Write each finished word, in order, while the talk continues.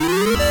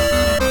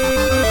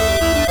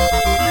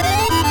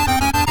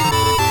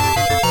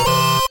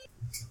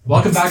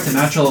Welcome back to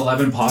Natural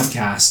 11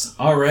 Podcast.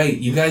 All right,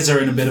 you guys are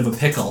in a bit of a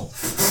pickle.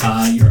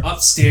 You're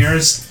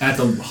upstairs at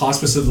the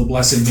Hospice of the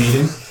Blessed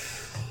Maiden.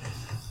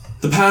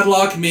 The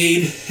padlock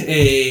made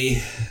a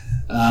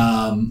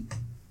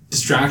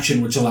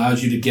distraction which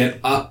allows you to get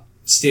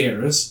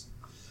upstairs.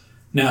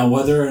 Now,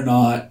 whether or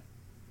not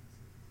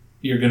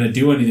you're going to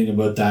do anything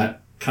about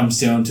that comes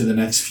down to the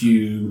next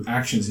few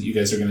actions that you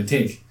guys are going to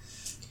take.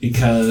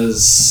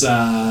 Because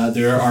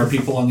there are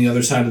people on the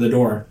other side of the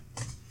door.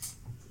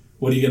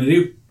 What are you going to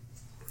do?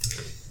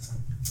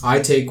 I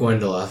take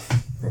Gwendola.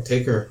 I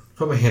take her,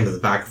 put my hand to the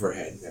back of her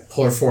head, and I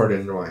pull her forward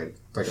into mine,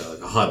 like a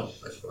huddle.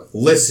 Like,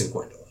 listen,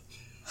 Gwendola.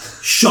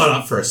 Shut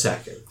up for a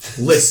second.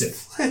 Listen.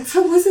 I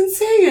wasn't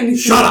saying anything.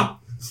 Shut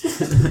up!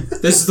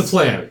 This is the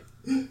plan.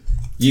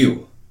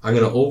 I'm going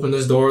to open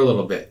this door a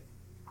little bit.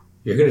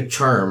 You're going to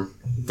charm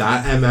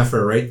that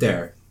MFer right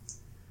there.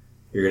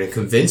 You're going to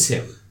convince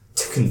him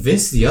to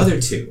convince the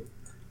other two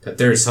that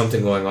there is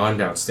something going on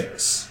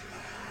downstairs.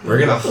 We're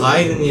going to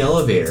hide in the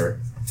elevator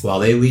while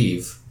they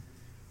leave.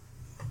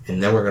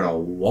 And then we're going to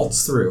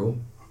waltz through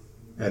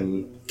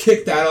and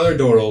kick that other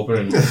door open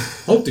and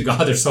hope to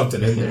God there's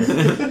something in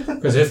there.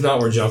 Because if not,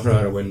 we're jumping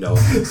out a window.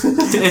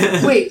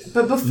 Wait,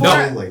 but before...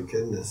 No. Oh my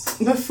goodness.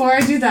 Before I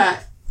do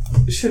that,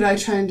 should I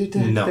try and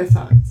detect No. their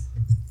thoughts?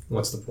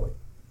 What's the point?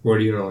 What are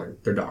you going to learn?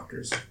 They're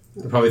doctors.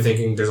 They're probably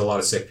thinking there's a lot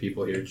of sick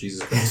people here.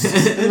 Jesus Christ.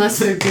 Unless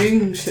they're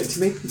doing shit to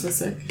make people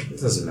sick.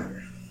 It doesn't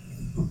matter.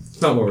 It's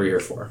not what we're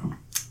here for.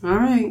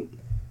 Alright.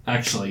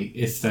 Actually,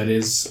 if that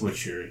is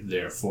what you're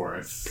there for,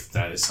 if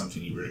that is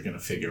something you were going to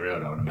figure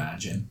out, I would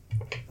imagine.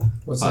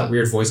 What's that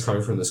weird voice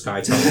coming from the sky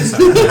telling us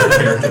how their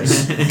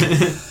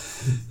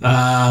characters?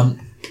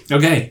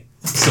 Okay.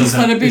 So is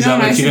Let that, it be is that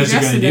known I what you guys are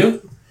going to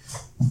suggested do?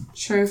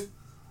 Sure.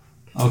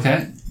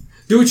 Okay.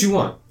 Do what you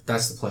want.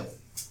 That's the plan.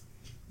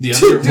 The other,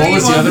 Do what you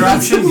was the want other the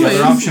option? The other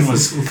plan? option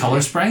was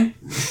color spray.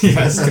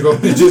 Yes, to go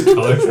just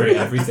color spray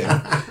everything.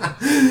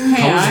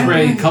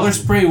 Hey, Color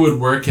spray would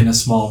work in a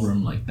small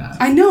room like that.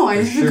 I know,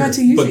 I haven't got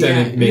to use But it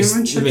then yet. it makes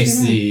Everyone chucked it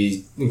in.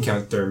 the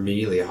encounter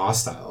immediately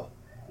hostile.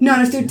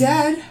 Not if they're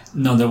dead.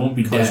 No, they won't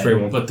be Color spray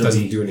dead. But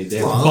doesn't do any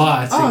damage.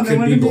 But Oh, They then could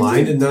what be did they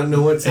blind do? and not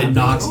know what's it happening.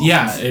 knocks.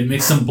 Yeah, it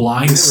makes them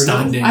blind,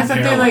 stunned, and I thought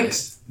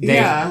paralyzed.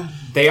 Yeah.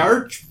 They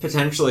are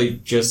potentially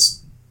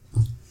just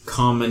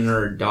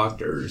commoner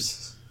doctors.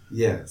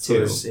 Yeah. So Too.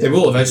 there's- They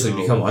will eventually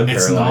become unparalyzed.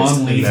 It's and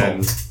non-lethal.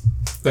 then,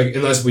 like,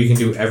 unless we can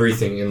do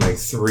everything in like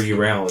 3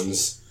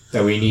 rounds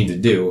that we need to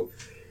do,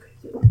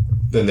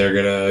 then they're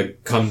gonna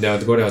come down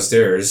to go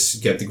downstairs,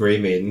 get the Grey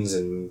Maidens,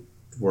 and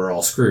we're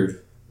all screwed.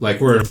 Like,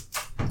 we're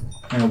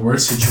in a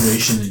worse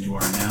situation than you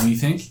are now, you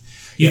think?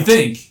 You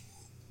think,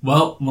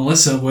 well,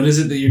 Melissa, what is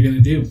it that you're going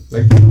to do?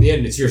 like, in the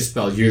end, it's your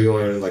spell. You're the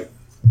only one who, like,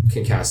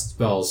 can cast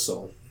spells,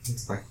 so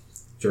it's like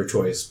your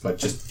choice. But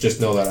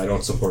just know that I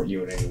don't support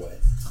you in any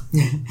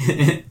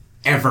way.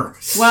 Ever.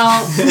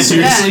 Well,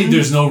 Seriously, then,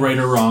 there's no right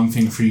or wrong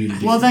thing for you to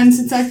do. well then,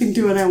 since I can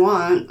do what I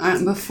want,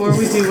 before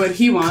we do what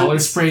he wants... Color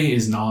spray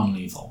is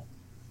non-lethal.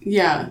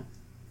 Yeah.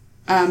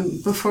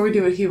 Before we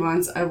do what he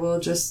wants, I will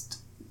just...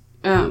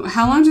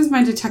 how long does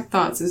my detect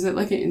thoughts? Is it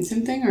like an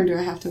instant thing, or do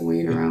I have to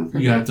wait around for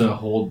You have to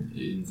hold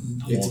You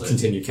have to it.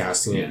 continue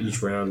casting it Yeah.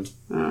 each round.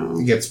 Oh.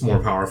 It gets more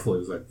powerful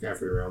like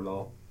every round,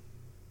 though.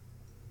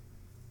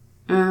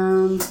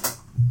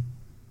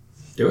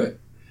 Do it.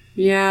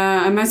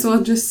 Yeah, I might as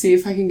well just see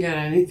if I can get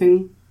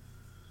anything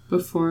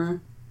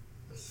before...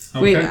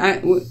 Okay. Wait,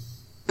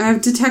 I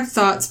have detect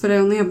thoughts, but I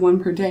only have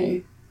 1 per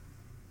day.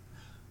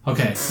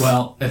 Okay,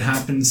 well, it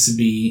happens to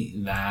be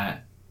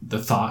that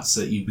the thoughts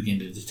that you begin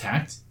to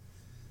detect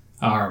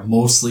are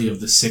mostly of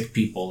the sick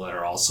people that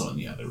are also in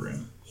the other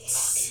room.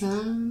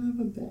 Son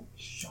of a bitch.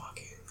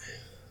 Shocking.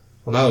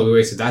 Well, now that we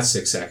wasted that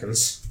 6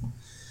 seconds,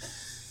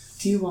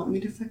 Do you want me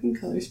to fucking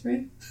color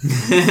spray?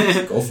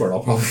 go for it.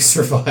 I'll probably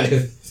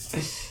survive.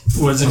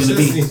 What is it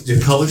going to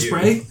be? Color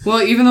spray?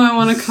 Well, even though I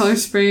want to color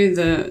spray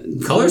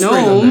the Color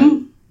spray them,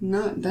 gnome,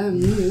 not them,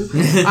 you.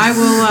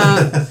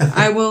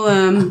 I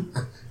will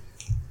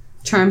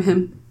charm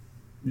him.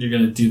 You're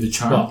going to do the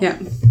charm? Well, Yeah.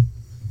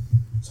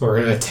 So we're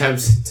going to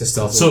attempt to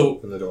stealthily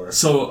open the door.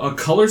 So a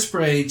color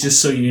spray,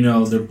 just so you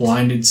know, they're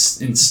blinded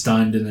and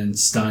stunned and then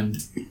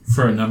stunned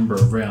for a number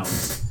of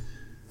rounds.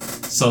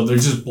 So they're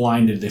just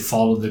blinded. They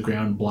fall to the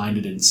ground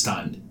blinded and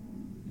stunned.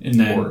 And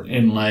then Or-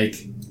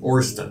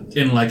 Or stunned.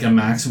 in like a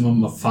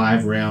maximum of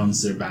 5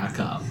 rounds, they're back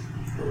up.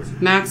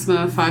 Maximum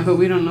of 5, but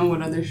we don't know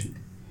what other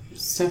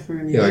stuff we're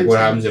going to Yeah, like what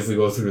happens if we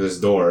go through this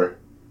door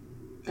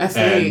and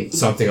F8.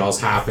 something else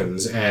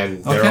happens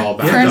and they're Okay. all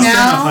back For Yeah, up. fair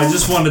now- enough. I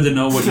just wanted to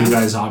know what you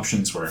guys'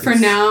 options were. For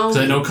now, Because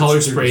I know color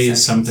It's 30 spray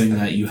is seconds. something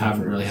that you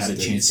haven't really had a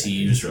chance to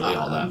use really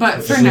all that.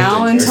 but for Just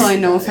now, leave it until there. I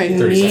know if I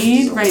 30 need,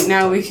 seconds. right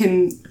now we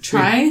can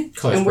try.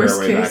 Color And spray worst our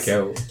way case, back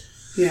out.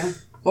 yeah.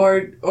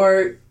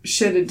 Or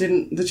shit,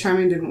 the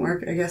charming didn't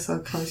work. I guess I'll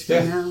color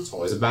spray Yeah, now. it's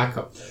always a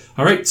backup.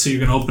 All right, so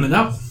you're going to open it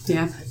up.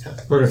 Yeah.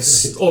 We're going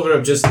to open it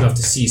up just enough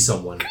to see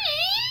someone.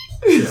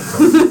 Yeah,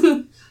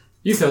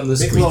 you found the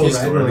Make a little squeakiest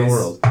rat door in the noise.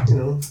 world. You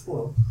know,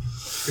 well.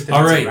 If All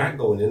there's right. a rat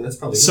going in, that's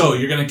probably So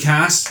you're going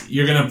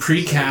to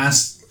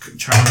pre-cast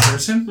charm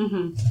person?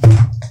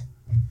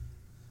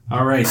 Mm-hmm.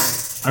 All right.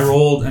 I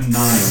rolled a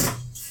 9.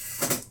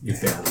 You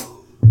failed.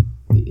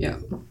 Yeah.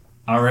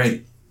 All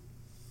right.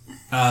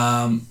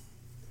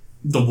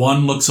 The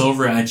one looks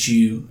over at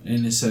you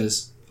and it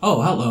says,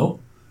 "Oh, hello."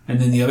 And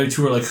then the other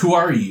two are like, "Who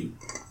are you?"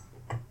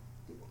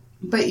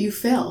 But you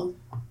failed.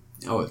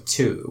 Oh,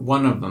 2.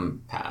 One of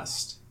them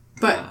passed.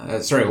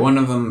 But Sorry, one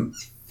of them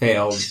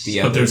failed. The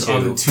But other there's two.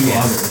 other two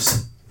Yeah.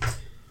 others.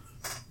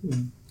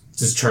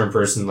 Does charm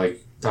person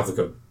like have like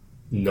a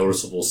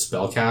noticeable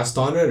spell cast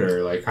on it,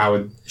 or like how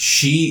would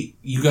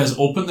You guys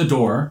opened the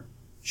door.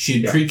 She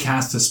had Yeah.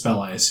 pre-cast a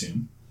spell, I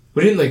assume.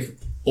 we didn't like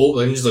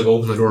just like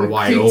open the door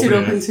wide creaked open? it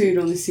open so you'd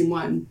only see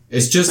one.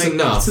 It's just like,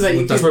 enough. so that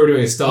you That's could- why we're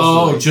doing stealth.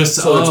 Oh, like, just-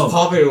 so oh. it's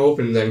popping it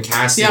open and then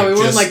casting. Yeah, we it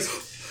weren't just, like,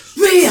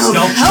 bam,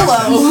 Stealth check.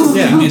 hello.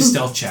 Yeah. Give me a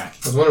stealth check.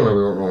 I was wondering why we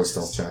weren't rolling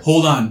stealth check.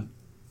 Hold on.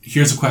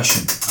 Here's a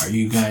question. Are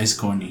you guys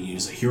going to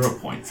use a hero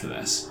point for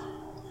this?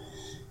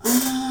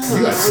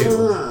 You got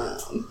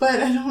 2.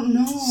 But I don't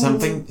know.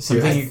 Something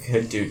you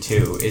could do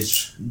too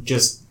is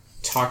just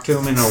talk to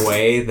him in a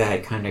way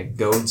that kind of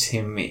goads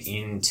him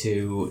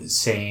into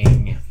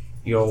saying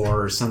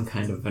you're some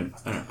kind of an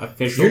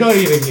official. You're not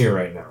even here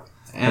right now.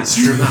 That's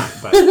true. Not,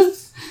 but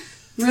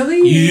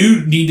Really?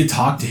 You need to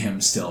talk to him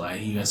still.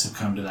 You guys have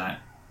come to that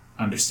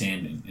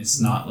understanding. It's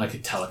not like a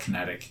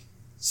telekinetic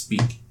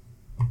speak.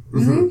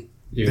 Really?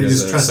 Even They as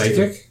just a trust you.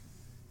 psychic.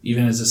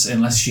 Even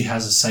unless she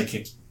has a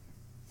psychic,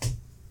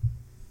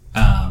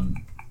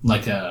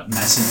 like a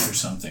message or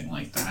something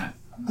like that.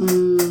 But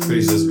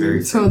he's just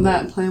very So friendly.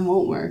 that plan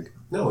won't work.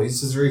 No, he's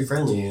just very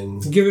friendly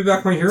and Give me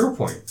back my hero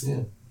point.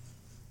 yeah.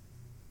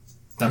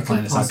 That It plan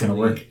could is not going to possibly-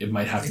 work. It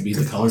might have to be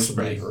the Could color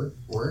possibly spray.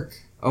 work.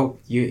 oh,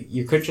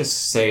 you could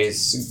just say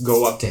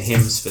go up to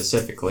him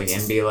specifically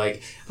and be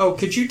like, oh,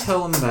 could you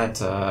tell him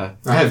that I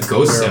have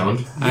ghost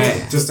sound.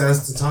 I Just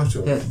ask to talk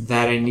to him.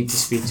 that I need to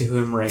speak to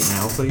him right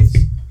now, please.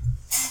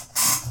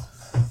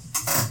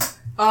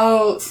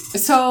 Oh,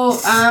 so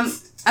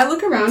I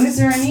look around. Is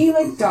there any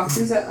like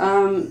doctors at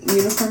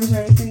uniforms or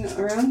anything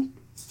around?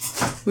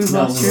 We've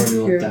lost your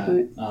hero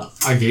point.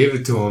 I gave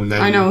it to him. Then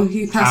I know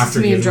he passed it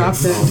to me and dropped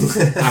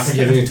it. After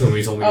giving it to him,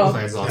 he told me Oh. the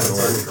plan's not Yeah, going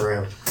to it's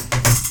work.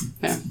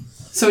 around.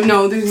 So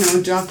no, there's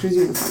no doctors'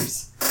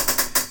 uniforms.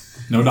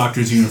 No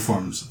doctor's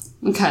uniforms.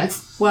 Okay.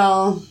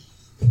 Well,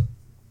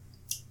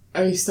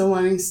 are you still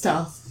wanting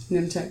stealth,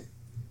 Nimtek?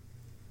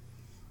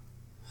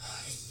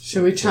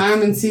 Should we try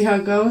him and see how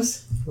it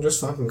goes? We'll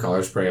just fucking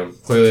color spray him.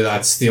 Clearly,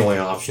 that's the only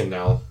option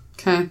now.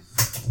 Okay.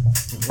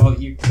 Well,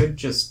 you could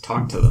just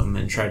talk to them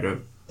and try to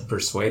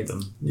persuade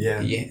them.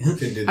 Yeah. Yeah.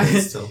 Could do I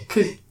that still.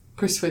 could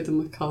persuade them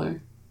with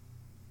color.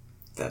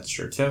 That's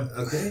true too.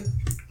 Okay.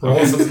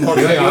 Roll something more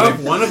You chaotic.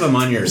 have one of them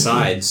on your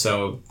side,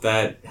 so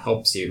that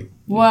helps you.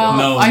 Well,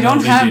 No, I don't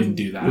they have didn't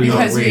do that. We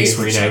because we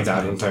reneged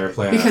that entire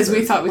plan. because we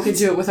after. thought we could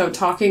do it without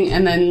talking,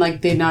 and then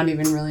like they'd not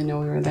even really know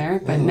we were there.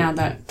 But now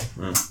that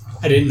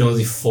I didn't know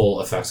the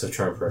full effects of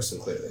charm person.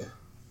 Clearly,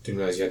 didn't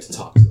realize you had to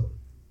talk to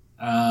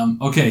them.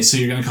 Okay, so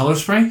you're going to color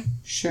spray?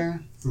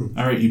 sure.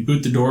 All right, you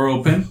boot the door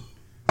open.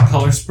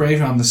 Color spray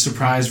on the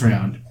surprise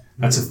round.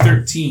 That's a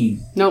 13,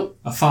 Nope.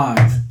 a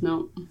 5,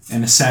 Nope.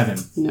 and a 7.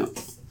 Nope.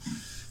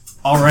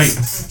 All right,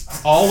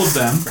 all of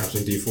them Perhaps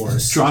in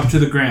D4s. drop to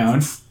the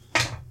ground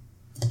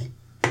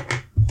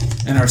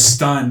and are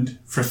stunned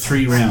for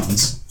 3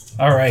 rounds.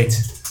 All right,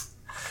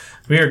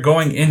 we are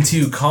going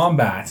into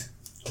combat.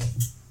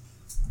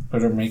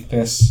 Better make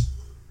this.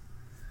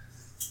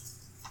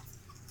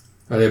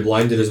 Are they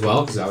blinded as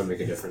well? Because that would make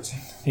a difference.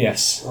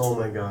 Yes. Oh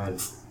my god.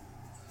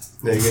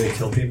 Now you're gonna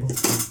kill people?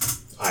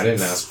 I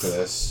didn't ask for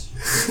this.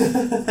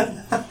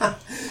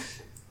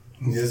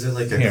 These are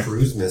like a Here.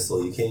 cruise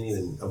missile. You can't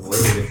even avoid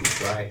it if you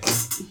try.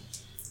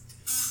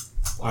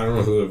 I don't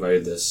know who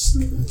invited this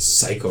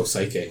psychic.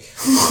 Psychic.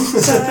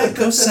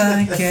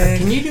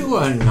 Can you do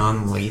a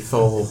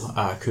non-lethal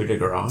coup de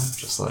grace?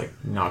 Just like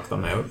knock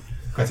them out.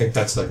 I think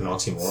that's like an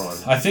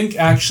oxymoron. I think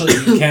actually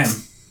you can.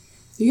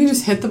 You can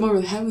just hit them over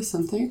the head with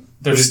something.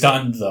 They're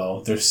stunned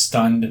though. They're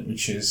stunned,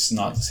 which is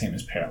not the same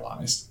as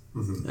paralyzed.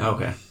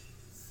 Okay.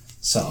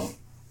 So,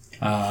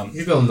 You'd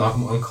be able to knock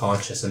them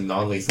unconscious and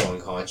non-lethal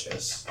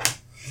unconscious.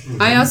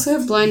 I also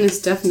have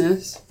blindness,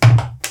 deafness.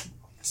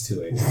 It's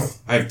too late.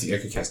 I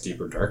could cast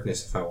Deeper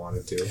Darkness if I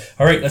wanted to.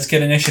 all right, let's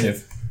get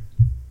initiative.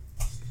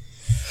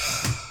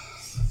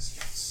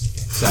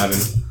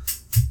 7.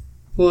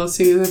 Well,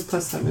 see, you have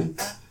 +7.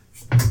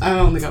 I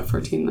only got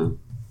 14 though.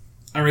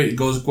 All right, it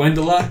goes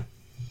Gwendola,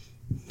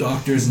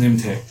 Doctors,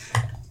 Nimtek.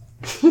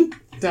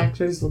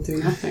 Doctors will do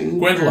nothing.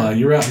 Gwendola,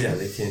 you're up. Yeah,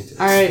 they can't do it.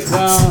 Alright,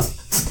 well,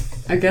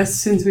 I guess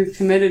since we've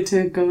committed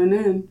to going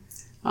in,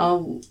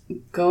 I'll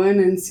go in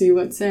and see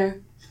what's there.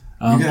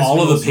 You guys All can of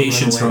the also run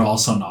patients away. are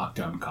also knocked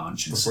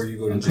unconscious. Before you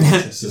go to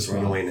Unconscious just as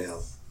run well. away now.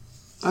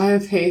 I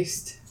have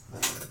haste.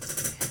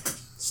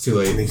 It's too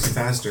It late. makes you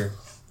faster.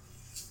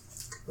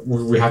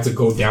 We have to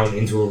go down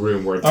into a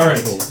room where All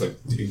right.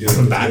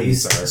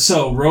 combatants are.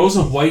 So, rows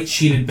of white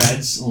sheeted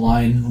beds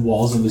line the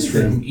walls of this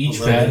room. Each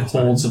bed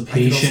holds a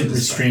patient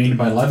restrained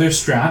by leather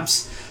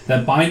straps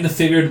that bind the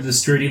figure to the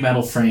sturdy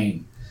metal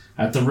frame.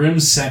 At the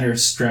room's center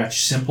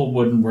stretch simple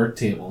wooden work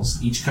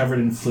tables, each covered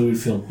in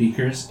fluid-filled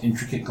beakers,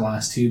 intricate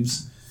glass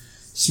tubes,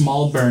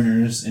 small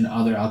burners, and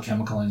other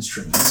alchemical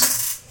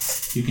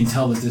instruments. You can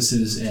tell that this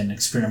is an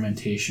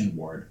experimentation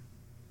ward.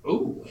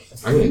 Ooh.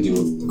 I'm going to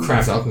do a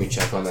craft alchemy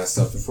check on that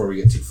stuff before we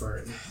get too far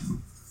in.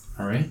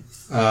 Alright.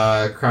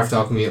 Craft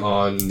alchemy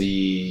on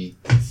the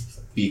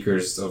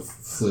beakers of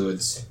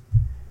fluids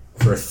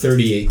for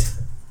 38.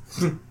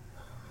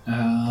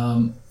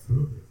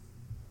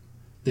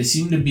 They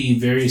seem to be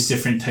various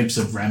different types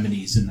of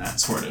remedies and that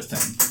sort of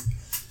thing.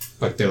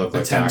 Like they look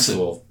like Attempts at-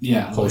 actual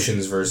yeah,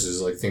 potions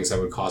versus like things that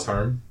would cause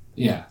harm.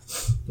 Yeah.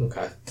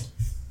 Okay.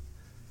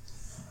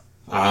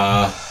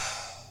 I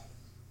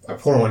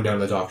pour one down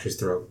the doctor's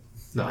throat.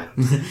 No, I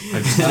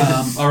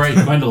don't. Alright,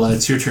 Gwendolyn,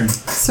 it's your turn.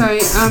 Sorry,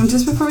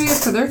 just before we get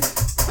further,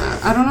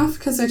 I don't know if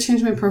because I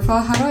changed my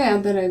profile, how do I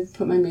add that I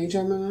put my mage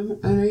armor on?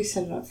 I know you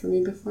set it up for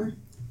me before.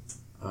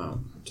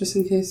 Just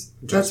in case.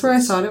 That's where I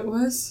thought it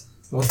was.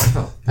 What the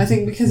hell? I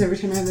think because every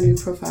time I have a new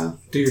profile.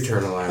 Do your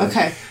turn, Alana.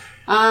 Okay.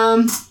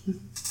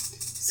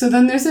 So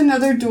then there's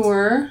another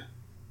door.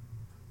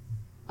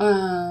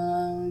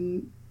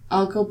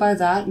 I'll go by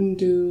that and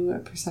do a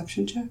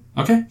perception check.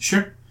 Okay,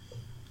 sure.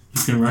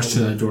 You can rush to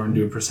that door and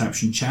do a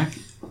perception check.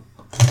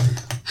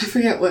 I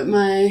forget what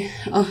my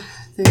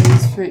thing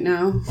is right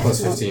now.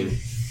 Plus 15.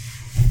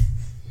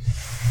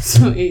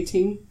 So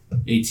 18.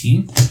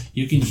 18.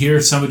 You can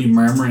hear somebody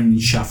murmuring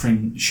and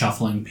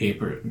shuffling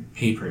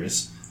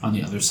papers on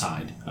the other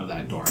side of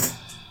that door.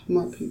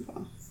 More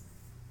people.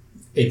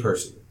 A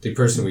person. The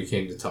person we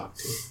came to talk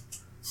to.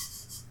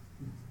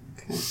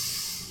 Okay.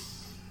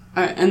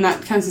 Alright, and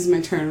that counts as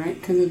my turn, right?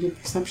 Because I do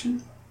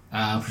perception?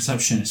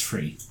 Perception is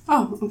free.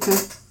 Oh, okay.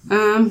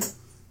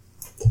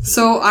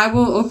 So I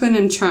will open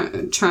and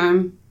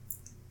charm.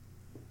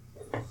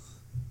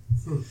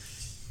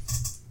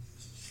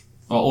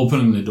 Well,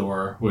 opening the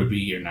door would be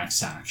your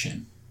next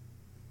action.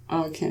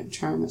 Oh, I can't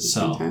charm at the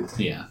So, same time.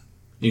 yeah.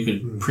 You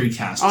could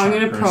pre-cast I'm charm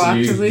going to first.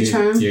 proactively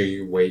charm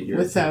You wait your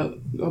without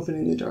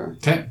opening the door.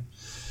 Okay.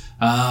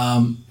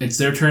 It's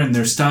their turn.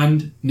 They're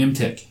stunned.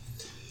 Nimtic.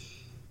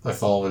 I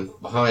follow in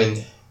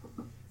behind.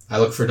 I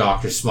look for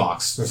Dr.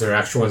 Smocks. Is there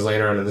extra ones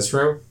laying around in this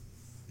room?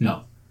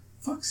 No.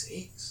 Fuck's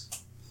sakes.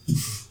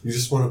 You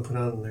just want to put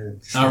on their...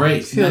 All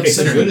right. Feel Next It's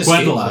a turn. good escape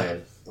Gwendolyn.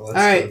 plan. Well,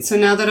 Alright, so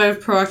now that I've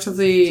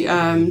proactively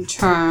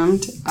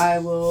charmed, I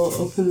will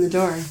open the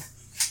door.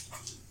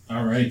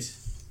 All right.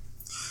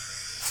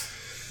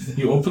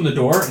 You open the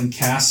door and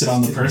cast it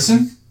on the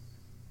person?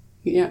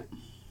 Yeah.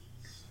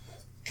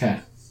 Okay.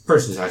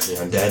 Person's actually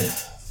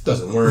undead.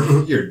 Doesn't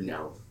work. You're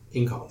now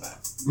in combat.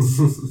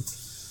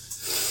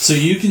 So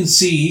you can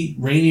see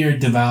Rainier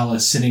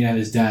Devalis sitting at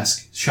his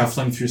desk,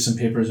 shuffling through some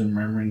papers and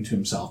murmuring to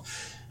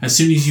himself. As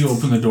soon as you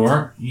open the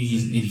door,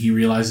 he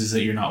realizes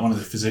that you're not one of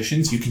the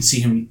physicians. You can see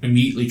him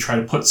immediately try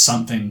to put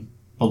something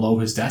below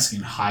his desk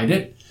and hide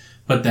it,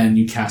 but then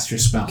you cast your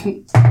spell.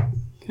 Can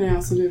I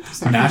also do a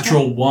perception?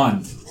 Natural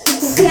 1.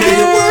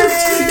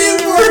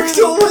 It worked!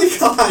 Oh my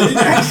god! It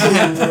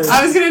actually worked.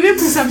 I was going to do a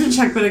perception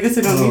check, but I guess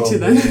I don't need to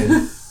then.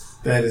 Man.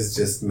 That is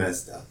just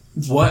messed up.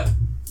 What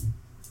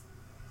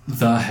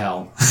the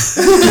hell?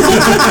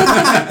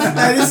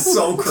 That is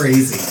so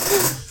crazy.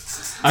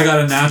 I got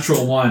a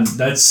natural 1.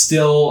 That's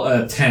still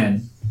a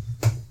 10.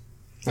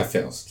 That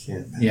fails.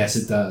 Can't. Yes,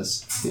 it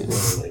does.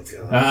 Oh my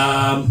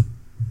god.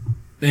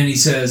 Then he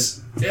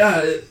says,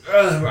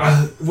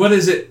 what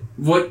is it?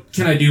 What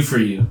can I do for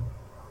you?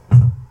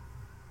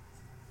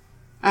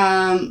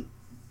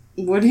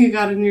 What do you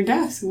got in your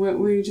desk? What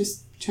were you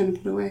just trying to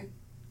put away?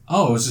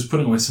 Oh, I was just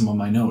putting away some of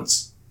my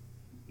notes.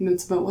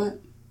 Notes about what?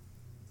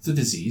 The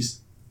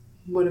disease.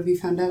 What have you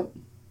found out?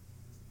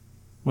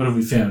 What have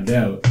we found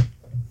out?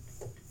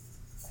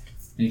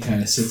 And he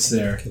kind of sits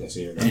there, Can I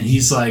see your and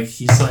he's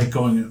like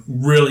going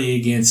really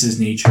against his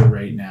nature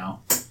right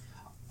now.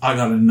 I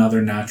got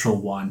another natural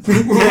 1.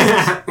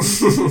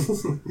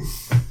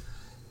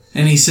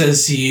 And he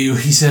says to you,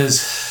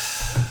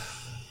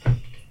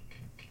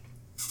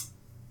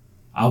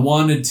 I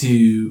wanted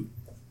to...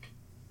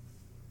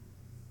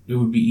 It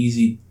would be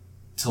easy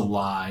to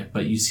lie,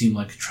 but you seem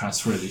like a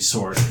trustworthy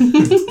sort.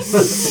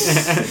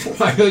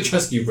 I really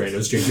trust you,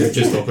 Brando Stranger.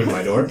 Just opened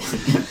my door.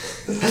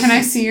 Can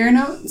I see your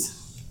notes?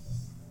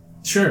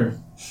 Sure.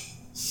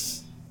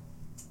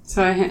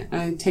 So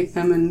I take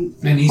them and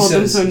he hold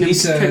says- them so he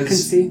Nimtic can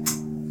says- see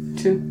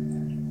too.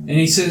 And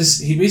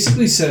he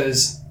basically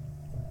says,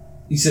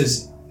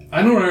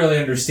 I don't really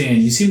understand.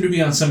 You seem to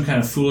be on some kind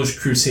of foolish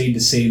crusade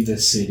to save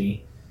this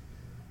city.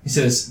 He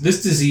says,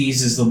 this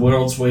disease is the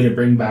world's way to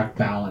bring back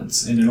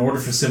balance, and in order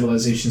for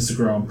civilizations to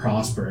grow and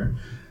prosper,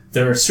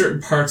 there are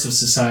certain parts of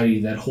society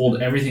that hold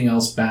everything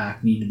else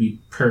back, need to be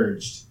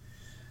purged.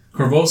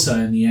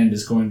 Corvosa, in the end,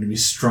 is going to be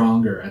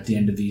stronger at the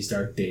end of these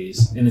dark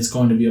days, and it's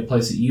going to be a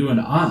place that you and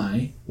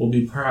I will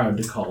be proud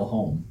to call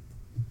home.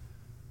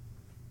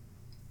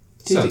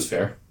 Sounds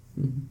fair.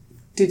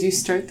 Did you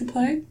start the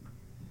plague?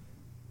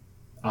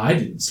 I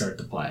didn't start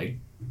the plague.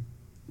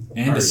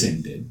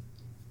 Anderson did.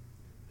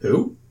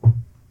 Who?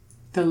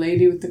 The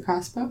lady with the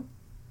crossbow?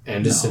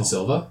 Anderson No.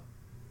 Silva?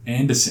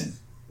 Anderson.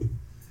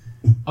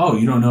 Oh,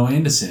 you don't know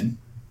Anderson?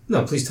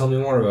 No, please tell me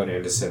more about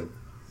Anderson.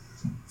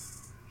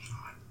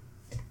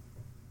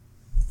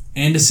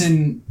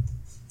 Anderson,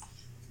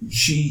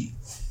 she's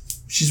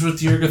with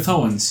the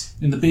Urgathoans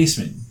in the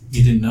basement.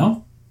 You didn't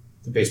know?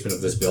 The basement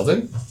of this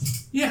building?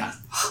 Yeah.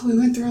 Oh, we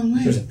went the wrong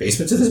way. There's a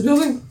basement to this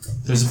building?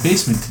 There's a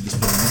basement to this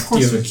building. Of Do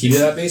course. you have a key to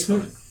that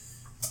basement?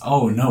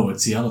 Oh, no,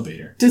 it's the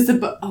elevator. Does the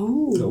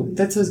No.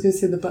 that's what I was gonna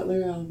say. The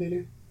butler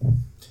elevator.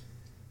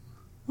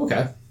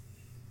 Okay.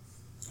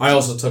 I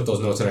also took those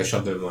notes and I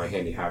shoved them in my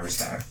handy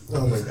haversack.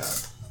 Oh my god.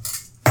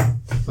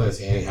 What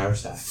is a handy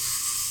haversack?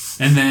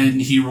 And then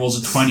he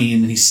rolls a 20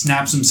 and then he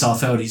snaps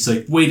himself out. He's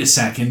like, wait a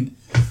second.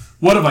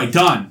 What have I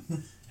done?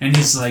 And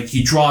he's like,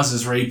 he draws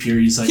his rapier.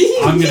 He's like,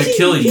 I'm going to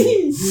kill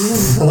you.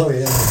 Oh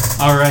yeah.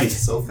 All right.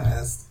 So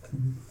fast.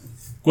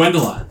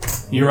 Gwendola,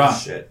 you're up.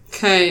 Shit.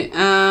 Okay.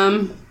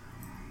 I'm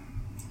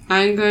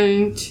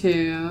going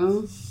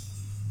to.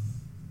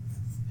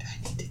 Do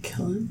I need to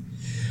kill him?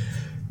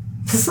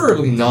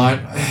 Preferably not.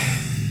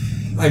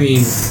 I mean,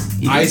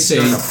 I say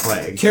Start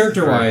a plague.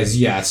 character-wise,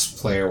 yes.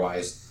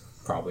 Player-wise,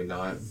 probably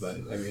not. But,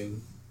 I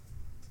mean...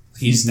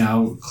 He's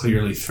now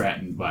clearly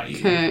threatened by you.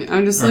 Okay,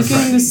 I'm just Or looking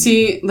frightening. to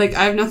see. Like,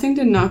 I have nothing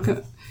to knock.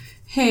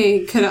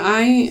 Hey, could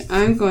I?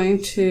 I'm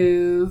going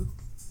to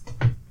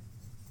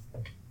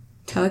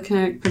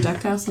telekinetic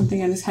projectile something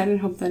in his head and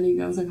hope that he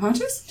goes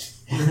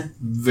unconscious.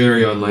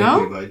 Very unlikely,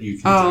 No? but you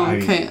can Oh, try.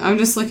 okay. I'm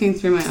just looking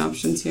through my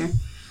options here.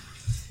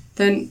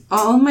 Then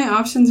all my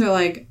options are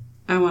like,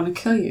 I want to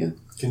kill you.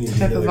 Can you do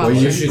Type of another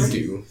What you option. should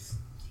do...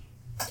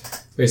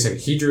 Wait a second.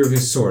 He drew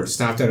his sword,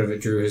 snapped out of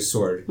it, drew his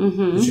sword.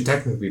 Mm-hmm. It should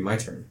technically be my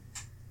turn.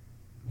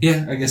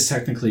 Yeah, I guess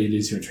technically it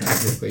is your turn.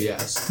 Technically,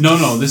 yes.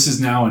 No, this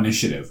is now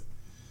initiative.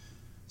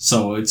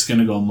 So it's going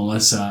to go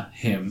Melissa,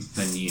 him,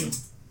 then you.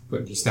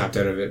 But he snapped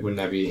out of it. Wouldn't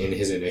that be in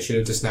his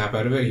initiative to snap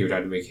out of it? He would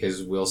have to make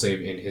his will save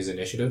in his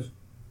initiative.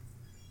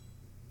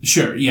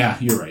 Sure, yeah,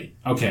 you're right.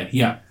 Okay,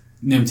 yeah.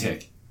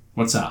 Nimtic,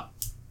 what's up?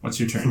 What's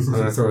your turn? I'm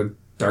going to throw a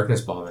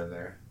darkness bomb in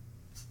there.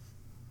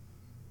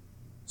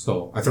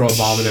 So, I throw a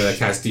bomb in there that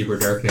casts deeper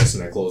darkness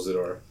and I close the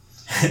door.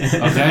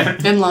 Okay?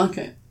 And lock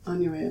it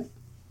on your way up.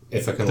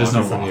 If I can There's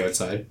lock no it from lock. the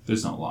outside.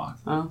 There's no lock.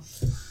 Oh.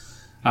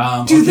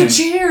 Do okay. the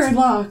chair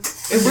lock.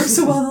 It worked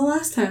so well the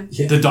last time.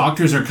 The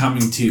doctors are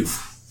coming too.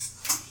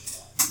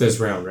 This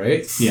round,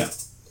 right? Yeah.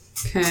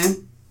 Okay.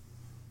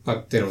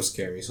 But they don't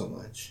scare me so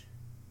much.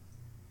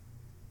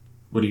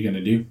 What are you going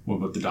to do? What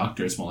about the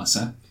doctors,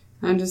 Melissa?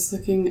 I'm just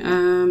looking.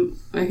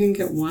 I can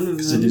get one of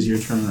Because them. it is your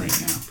turn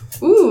right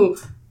now. Ooh.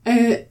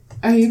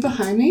 Are you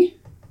behind me?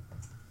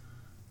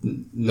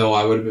 No,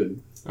 I would have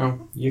been...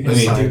 Oh, you I can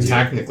mean, Beside you.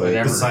 technically.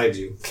 Whatever. Beside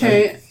you.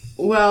 Okay.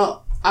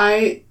 Well,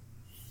 I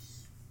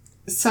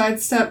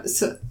sidestep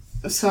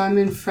so I'm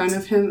in front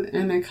of him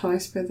and I color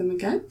spray them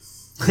again.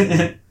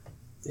 I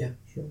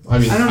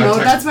mean, I don't know.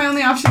 That's my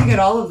only option to get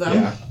all of them.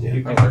 Yeah,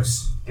 Yeah. that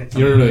works. You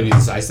don't really need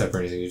to sidestep or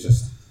anything. You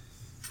just...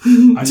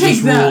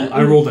 Take that.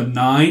 I rolled a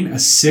 9, a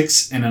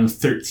 6, and a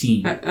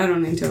 13. I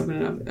don't need to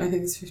open it up. I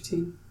think it's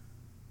 15.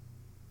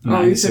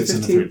 9, you said 6,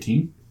 and a and a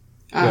 13?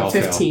 They all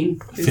fail. 15.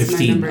 is my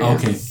 15. number, yeah.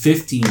 Okay,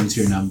 15 is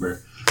your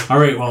number. All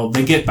right, well,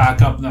 they get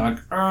back up and they're like,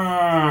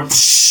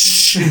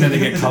 "Argh," and then they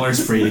get color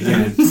sprayed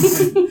again.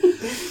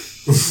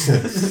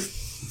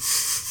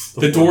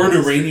 The door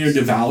to Rainier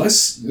de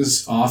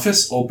Vallis'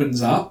 office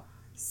opens up.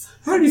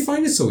 How did you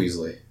find it so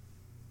easily?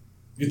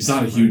 It's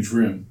not a huge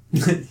room.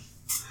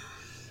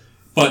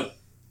 But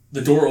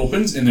the door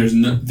opens and there's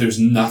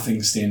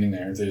nothing standing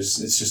there. It's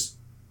just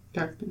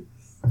Darkness.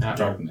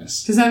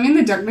 darkness. Does that mean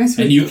the darkness?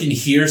 And you can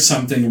hear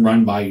something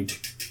run by you.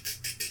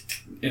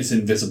 It's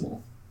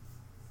invisible.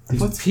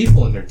 These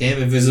people and their damn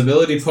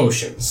invisibility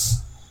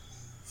potions.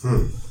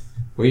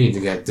 We need to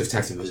get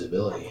detect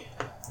invisibility.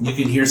 You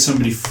can hear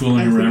somebody I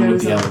fooling think around I with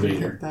was the able to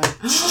elevator. get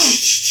that.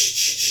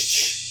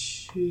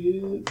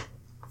 Shoot.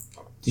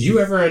 Did you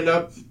ever end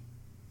up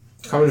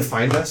coming to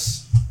find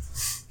us?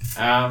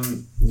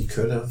 You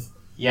could have.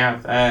 Yeah,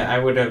 I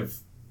would have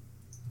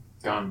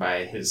gone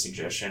by his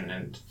suggestion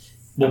and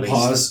We'll at least-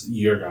 pause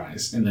your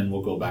guys, and then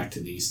we'll go back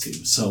to these two.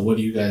 So what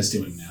are you guys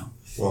doing now?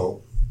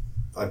 Well,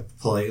 I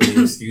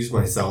politely excuse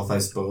myself, I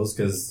suppose,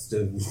 because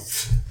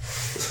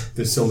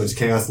there's so much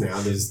chaos now.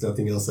 There's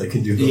nothing else I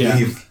can do but Yeah.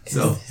 leave.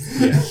 So,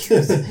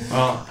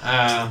 Well,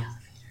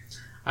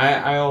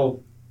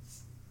 I'll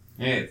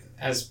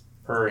as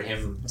per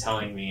him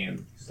telling me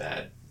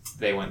that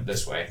they went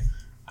this way,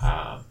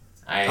 I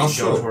I'll go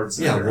show. towards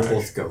the Yeah, other we'll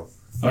direction. both go.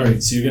 All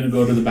right, so you're going to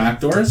go to the back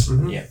doors,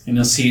 Yeah. and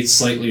you'll see it's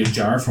slightly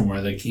ajar from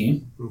where they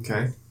came.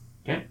 Okay.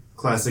 Okay.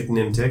 Classic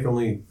Nimtic,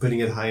 only putting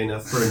it high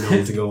enough for a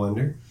gnome to go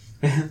under.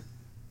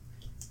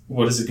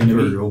 What is it going to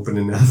be? Or open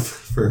enough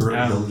for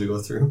a Um, gnome to go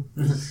through.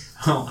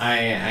 Well,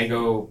 I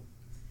go.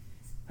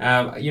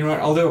 You know what?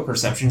 I'll do a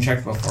perception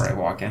check before I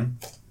walk in.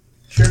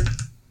 Sure.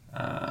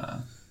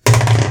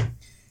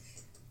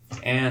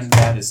 And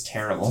that is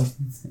terrible.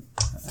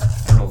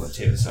 I rolled a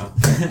 2, so.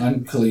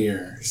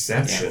 Unclear.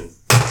 Perception.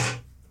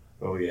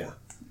 Oh, yeah.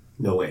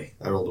 No way.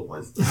 I rolled a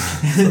 1. So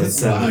it's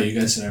 7. Wow, you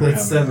guys are never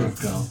That's having a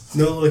 7. rough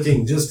go. No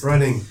looking, just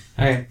running.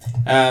 Okay.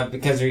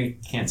 Because we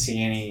can't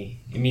see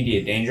any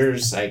immediate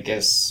dangers, I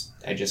guess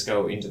I just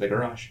go into the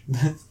garage.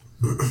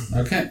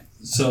 Okay,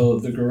 so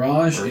the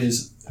garage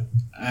is,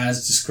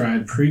 as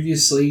described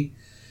previously,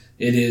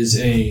 it is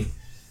a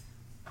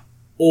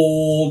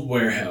old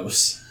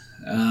warehouse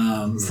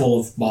full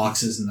of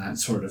boxes and that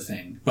sort of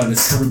thing, but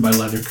it's covered by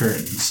leather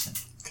curtains.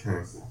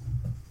 Okay.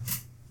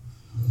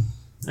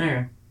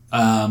 Okay.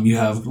 You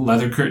have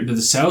leather curtain to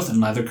the south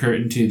and leather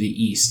curtain to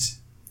the east.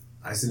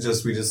 I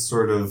suggest we just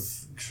sort of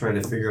try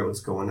to figure out what's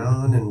going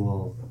on and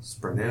we'll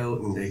spread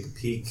out and take a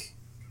peek.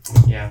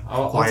 Yeah,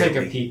 I'll take a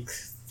Quietly. peek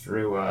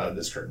through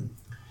this curtain.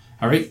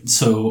 All right,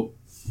 so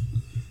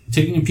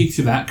taking a peek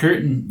through that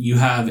curtain, you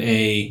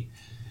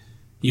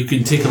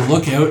can take a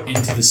look out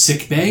into the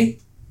sick bay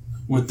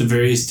with the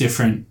various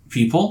different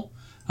people,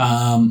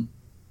 like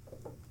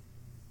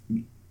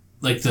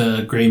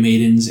the Grey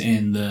Maidens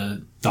and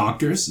the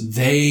doctors.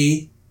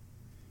 They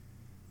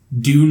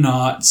do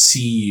not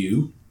see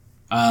you.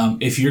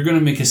 If you're going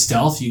to make a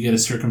stealth, you get a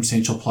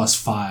circumstantial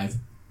 +5.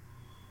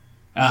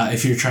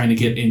 If you're trying to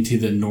get into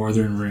the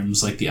northern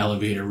rooms, like the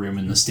elevator room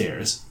and the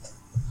stairs.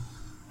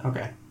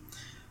 Okay.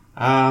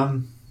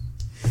 Well,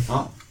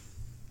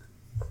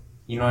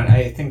 you know what?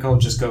 I think I'll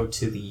just go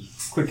to the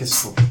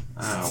quickest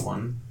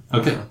one.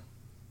 Okay.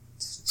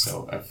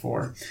 So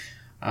F4.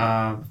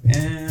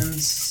 And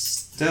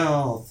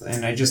stealth.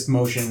 And I just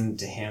motion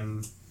to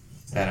him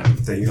that I'm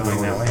That you're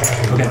going that way.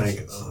 Okay.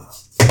 Like,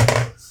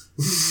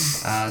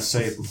 So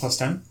you have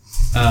 +10?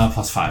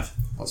 +5.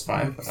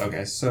 +5.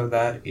 Okay, so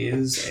that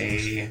is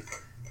a...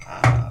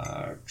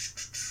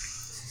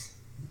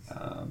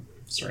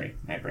 sorry,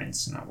 my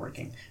brain's not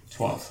working.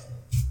 12.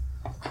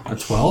 A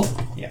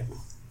 12? Yeah.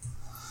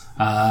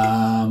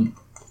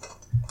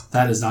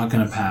 That is not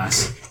going to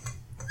pass.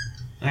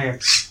 Okay.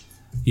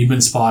 You've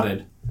been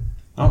spotted.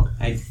 Oh,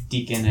 I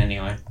deacon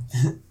anyway.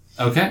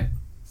 Okay.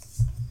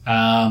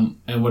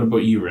 And what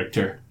about you,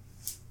 Richter?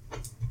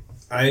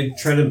 I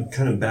try to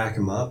kind of back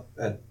him up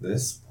at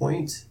this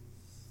point,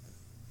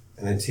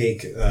 and I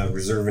take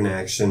reserve an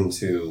action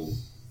to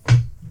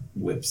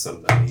whip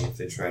somebody if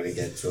they try to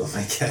get to him,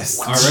 I guess.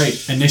 All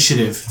right,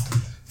 initiative.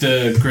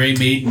 The Grey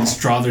Maidens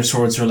draw their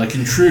swords. Are like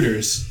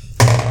intruders.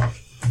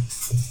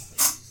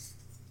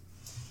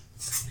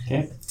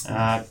 Okay.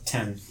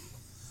 10.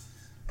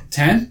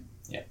 10?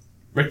 Yeah.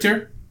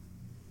 Richter?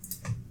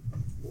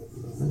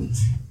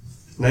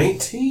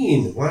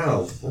 19.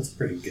 Wow, that's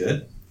pretty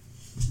good.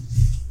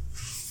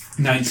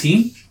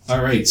 19?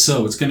 All right,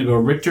 so it's going to go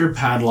Richter,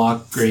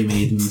 Padlock, Grey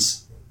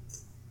Maidens.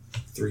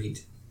 3.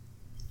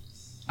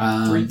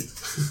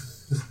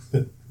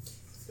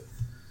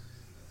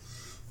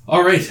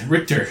 All right,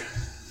 Richter.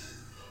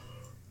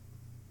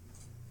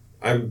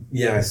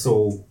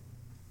 So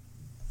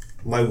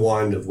my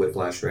wand of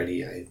whiplash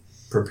ready. I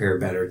prepare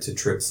better to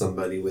trip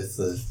somebody with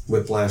the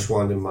whiplash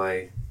wand in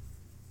my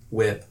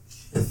whip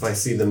if I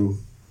see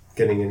them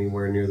getting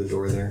anywhere near the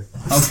door there.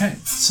 Okay,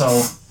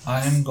 so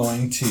I'm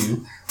going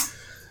to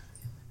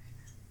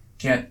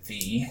get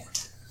the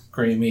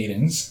Grey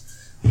Maidens.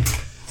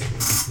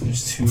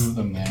 There's 2 of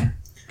them there.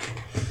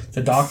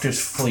 The doctors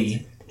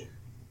flee.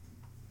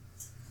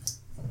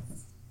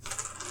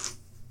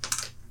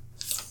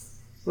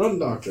 Run,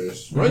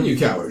 doctors. Run, you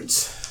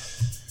cowards.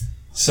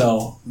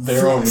 So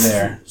they're over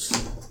there.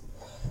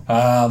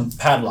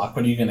 Padlock,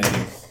 what are you going to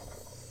do?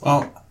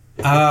 Well,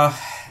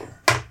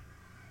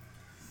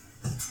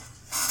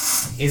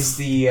 is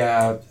the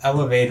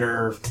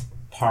elevator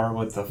par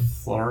with the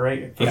floor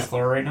right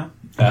now?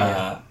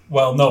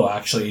 Well, no,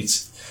 actually,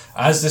 it's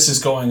as this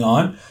is going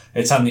on,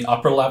 it's on the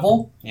upper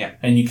level. Yeah.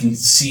 And you can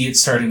see it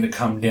starting to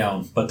come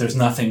down, but there's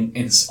nothing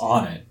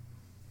on it.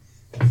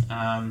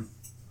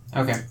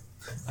 Okay.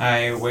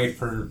 I wait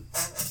for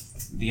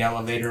the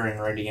elevator and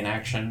ready in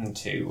action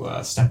to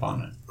step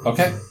on it.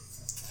 Okay.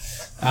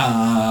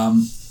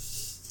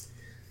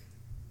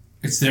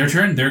 It's their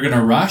turn. They're going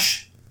to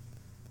rush.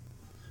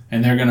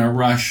 And they're going to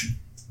rush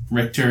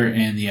Richter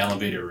and the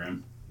elevator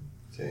room.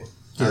 Okay.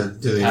 Do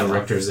they know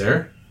Richter's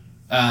there?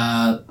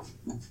 I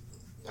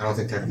don't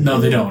think technically. No,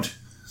 they don't.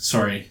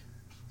 Sorry.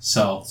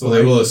 So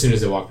they will as soon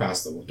as they walk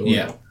past the door.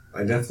 Yeah.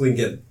 I definitely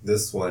get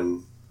this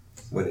one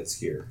when it's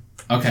here.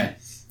 Okay.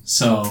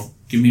 So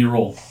give me a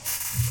roll.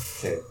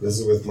 Okay, this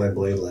is with my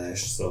blade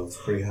lash, so it's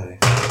pretty high.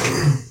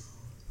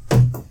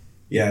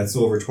 Yeah, it's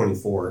over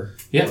 24.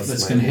 Yep, Plus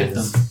that's my going to hit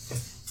them.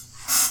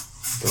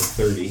 So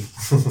 30.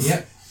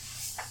 Yep.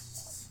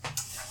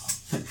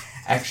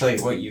 Actually,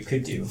 what you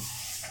could do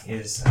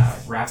is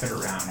wrap it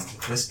around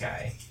this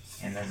guy,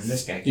 and then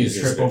this guy can Use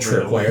trip this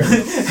over tripwire.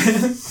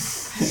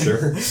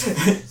 Sure.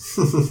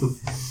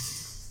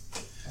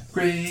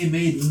 Grey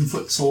Maiden,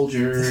 foot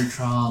soldier,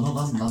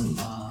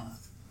 tra-la-la-la-la.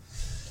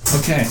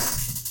 Okay.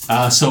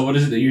 So what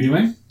is it that you're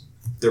doing?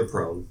 They're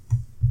prone.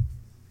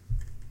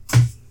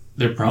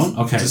 They're prone?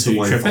 Okay, Just so the you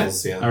one trip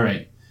falls, it? yeah. All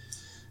right.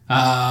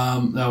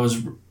 That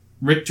was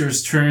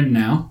Richter's turn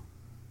now.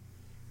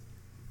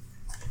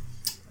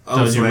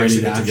 Oh, So so you're I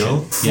ready actually to get to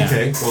go? action. Yeah.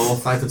 Okay, well,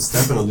 if I could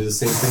step in, I'll do the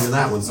same thing to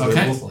that one, so Okay.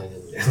 they're both lying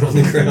down on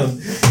the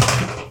ground.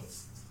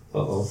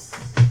 Uh-oh.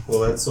 Well,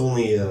 that's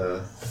only,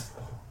 oh,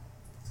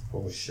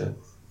 shit.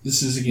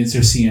 This is against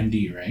their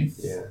CMD, right?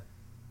 Yeah.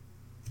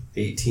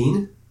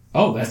 18?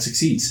 Oh, that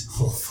succeeds.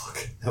 Oh,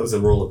 fuck. That was a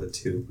roll of a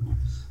 2.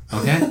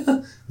 Okay.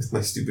 With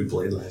my stupid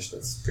blade lash,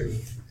 that's pretty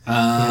Um,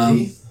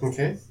 handy.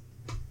 Okay.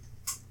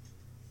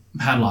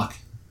 Padlock.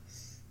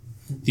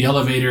 The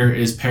elevator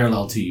is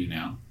parallel to you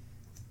now.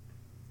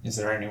 Is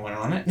there anyone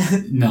on it?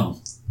 No.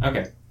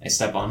 Okay, I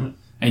step on it.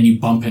 And you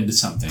bump into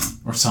something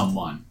or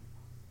someone.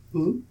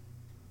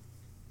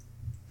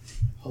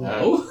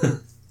 Hello?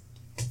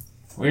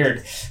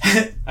 Weird.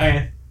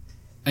 Okay.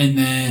 And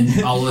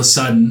then all of a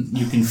sudden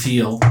you can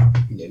feel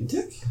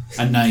Nimtic?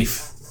 a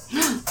knife.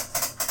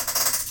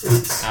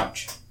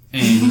 Ouch.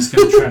 And he's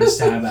going to try to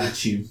stab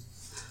at you.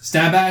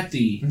 Stab at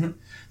thee. Mhm.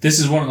 This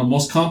is one of the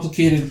most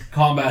complicated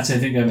combats I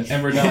think I've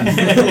ever done. Oh,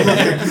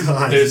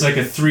 God. There's like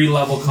a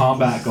 3-level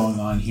combat going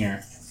on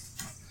here.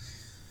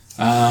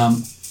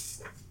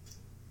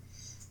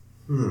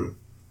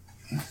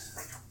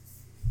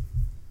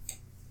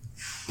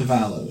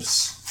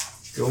 Devalos.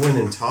 Go in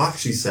and talk,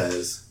 she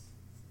says.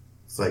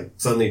 It's like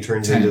suddenly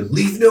turns 10. into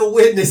leave no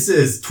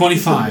witnesses.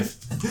 25.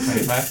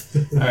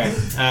 25?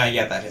 Alright,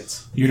 yeah, that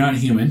hits. You're not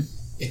human.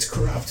 It's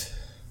corrupt.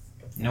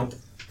 Nope.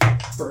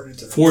 Burn it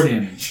to 4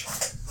 damage.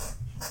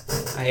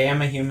 I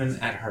am a human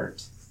at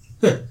heart.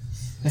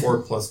 4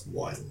 plus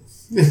 1.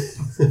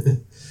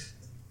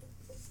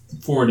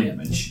 4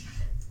 damage.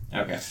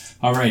 Okay.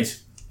 Alright.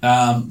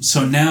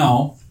 So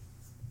now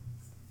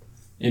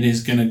it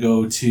is going to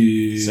go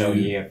to... So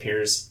he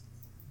appears.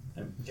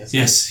 I'm guessing.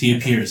 Yes, he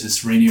appears.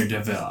 It's Rainier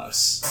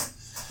Devalos.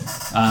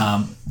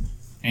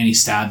 And he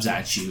stabs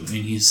at you, and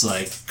he's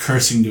like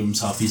cursing to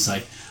himself. He's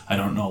like, I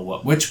don't know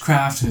what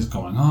witchcraft is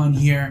going on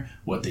here,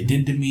 what they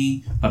did to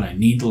me, but I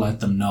need to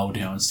let them know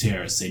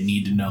downstairs. They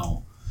need to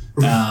know.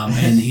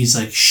 And he's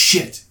like,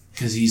 shit,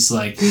 because he's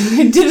like,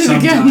 I did it some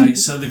again. guy.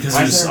 So because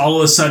Why there's is there- all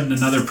of a sudden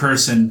another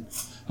person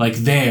like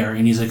there,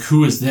 and he's like,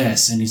 who is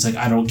this? And he's like,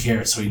 I don't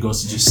care. So he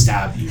goes to just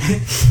stab you.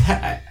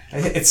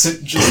 It's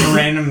just a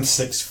random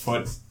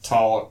 6-foot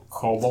tall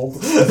kobold.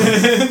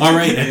 All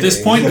right. At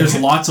this point, there's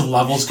lots of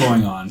levels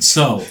going on.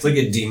 So. It's like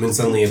a demon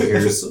suddenly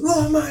appears.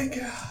 Oh my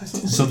god.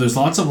 So there's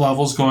lots of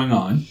levels going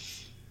on.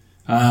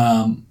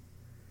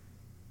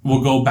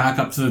 We'll go back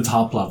up to the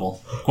top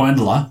level.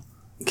 Gwendola,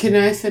 Can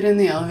I fit in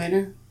the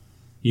elevator?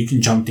 you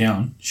can jump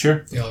down.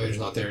 Sure. The elevator's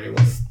not there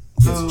anymore.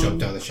 Let's jump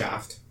down the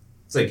shaft.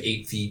 It's like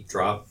 8 feet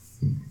drop.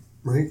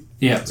 Right?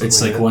 Yeah, it's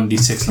like Something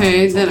 1d6.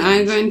 Okay, then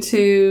I'm going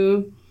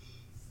to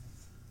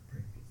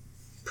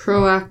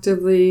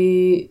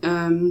proactively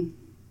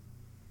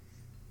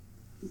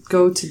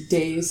go to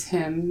daze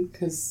him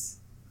because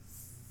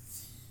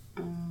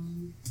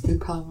we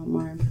probably want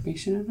more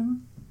information out of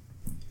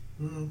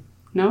him.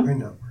 No? Might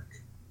not work.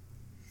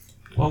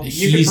 Well,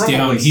 He's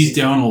down. He's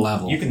down a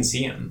level. You can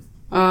see him.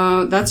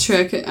 That's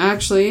true.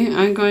 Actually,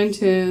 I'm going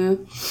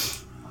to...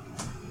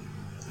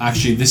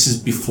 Actually, this is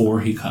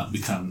before he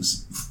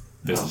becomes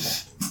visible.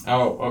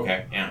 Oh,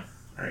 okay. Yeah.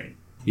 Alright.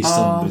 He's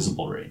still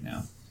invisible right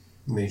now.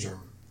 Mage armor.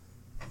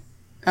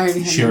 I already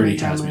have She already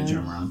my has armor. mage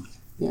armor on.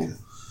 Yeah.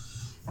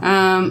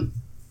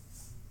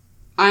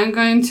 I'm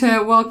going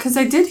to... Well, because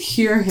I did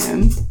hear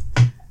him.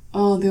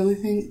 Oh, the only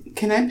thing...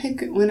 Can I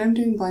pick... When I'm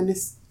doing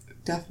blindness,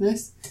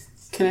 deafness,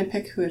 can I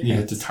pick who it You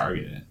have hits? to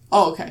target it.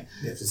 Oh, okay.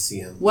 You have to see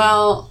him.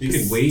 Well... You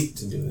could wait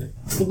to do it.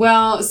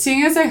 Well,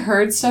 seeing as I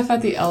heard stuff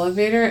at the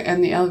elevator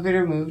and the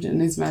elevator moved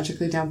and is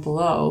magically down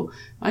below,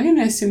 I'm going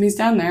to assume he's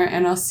down there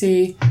and I'll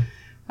see,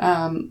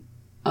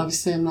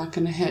 obviously I'm not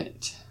going to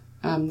hit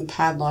the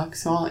padlock,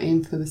 so I'll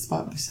aim for the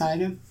spot beside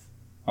him.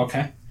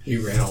 Okay.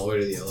 You ran all the way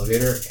to the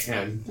elevator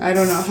and... I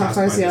don't know, how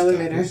far is the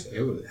elevator?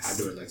 It would had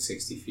to have been like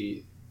 60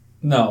 feet.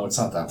 No, it's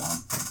not that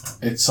long.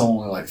 It's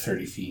only like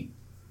 30 feet.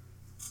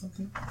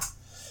 Okay.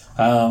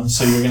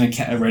 So you're going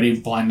to... Ready?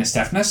 Blindness,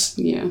 deafness?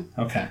 Yeah.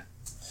 Okay.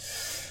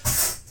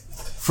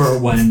 For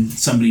when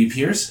somebody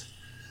appears?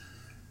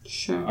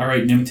 Sure.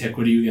 Alright, Nimtic,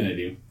 what are you going to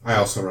do? I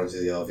also run to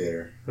the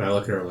elevator. And I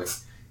look at her and I'm like,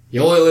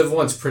 you only live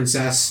once,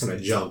 princess. And I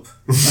jump.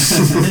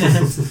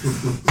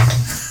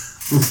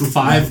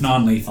 5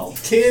 non-lethal.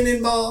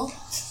 Cannonball!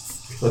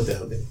 What the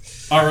hell, dude?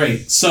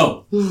 Alright,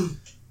 so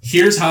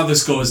here's how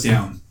this goes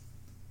down.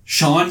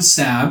 Sean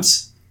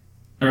stabs,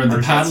 or the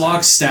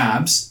padlock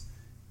stabs,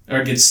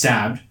 or gets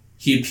stabbed.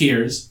 He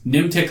appears.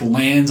 Nimtic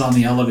lands on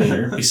the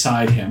elevator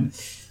beside him.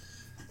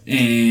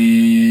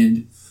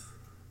 And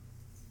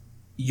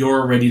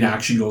your ready to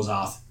action goes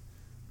off.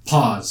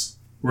 Pause.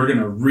 We're going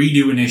to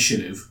redo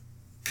initiative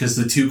because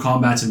the two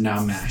combats have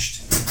now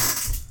mashed.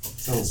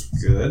 Sounds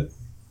good.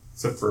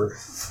 Except for...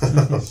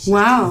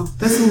 Wow,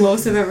 that's the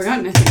lowest I've ever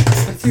gotten, I think.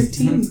 A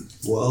 13.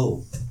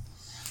 Whoa.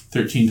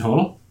 13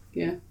 total?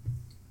 Yeah.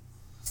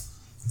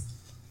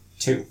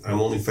 2. I'm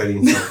only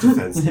fighting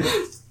self-defense here.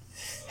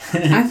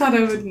 I thought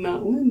I would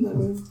not win,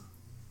 though.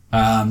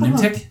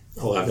 Nimtic?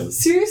 11.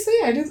 Seriously?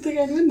 I didn't think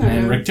I'd win that.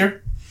 And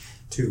Richter?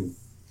 2.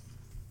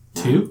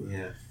 2?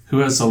 Yeah. Who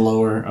has the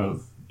lower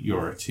of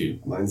your 2?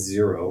 Mine's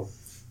 0.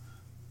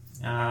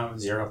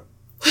 0.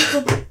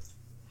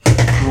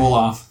 Roll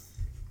off.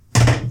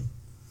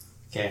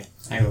 Okay,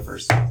 I go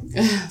first.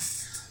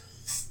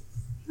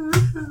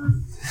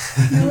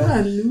 You're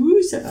a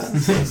loser.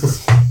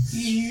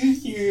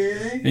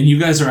 And you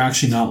guys are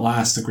actually not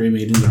last. The Grey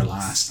Maidens are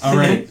last. All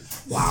right.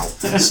 Wow.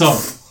 So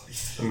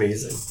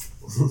Amazing.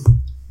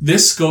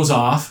 this goes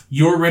off.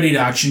 Your ready to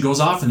action goes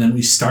off, and then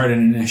we start an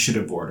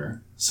initiative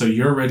order. So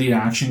your ready to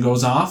action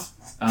goes off.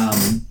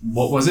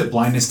 What was it?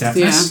 Blindness,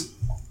 deafness?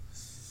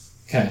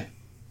 Okay.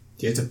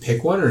 Do you have to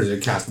pick one, or does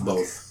it cast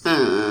both?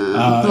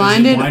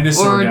 Blinded blindness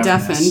or or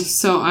deafened. deafness?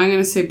 So I'm going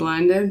to say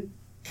blinded.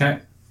 Okay.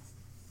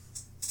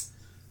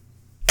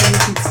 And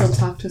he can still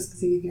talk to us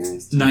because he can hear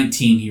us.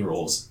 19 he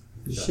rolls.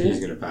 Shit. He's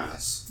going to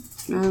pass.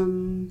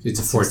 Um, It's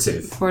a fort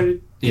save.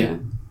 Yeah.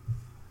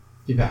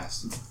 He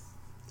passed.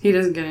 He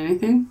doesn't get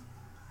anything?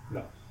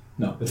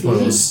 No. It's one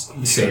of those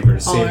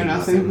sabers. All or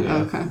nothing? Yeah.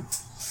 Okay.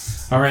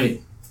 All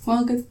right.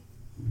 Well, good.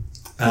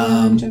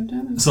 Jump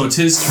down. So it's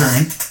his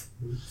turn.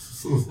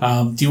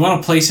 Do you want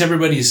to place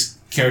everybody's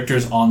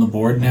characters on the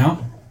board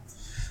now?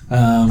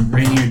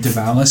 Rainier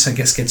DeValis, I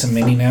guess, gets a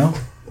mini now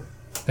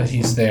that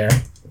he's there.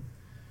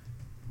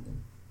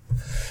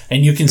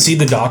 And you can see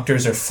the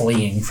doctors are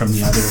fleeing from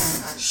the other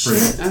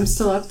Shit, I'm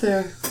still up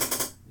there.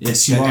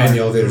 Yes, you And the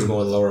are. elevator's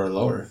going lower and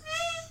lower.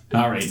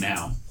 Not right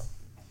now.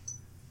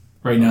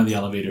 Right now the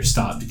elevator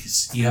stopped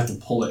because you have to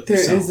pull it There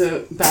yourself. is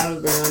a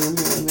battleground in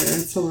the elevator.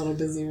 It's a little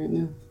busy right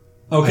now.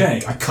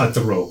 Okay. I cut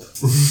the rope.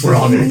 We're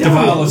all going to die.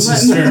 DeValis'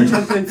 Let me turn.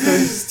 jump in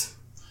first.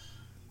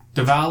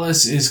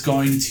 DeValis is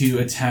going to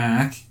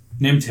attack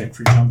Nimtic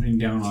for jumping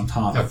down on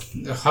top.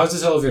 Now, how does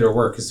this elevator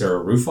work? Is there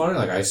a roof on it?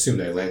 Like, I assume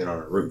they landed on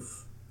a roof.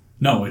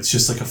 No, it's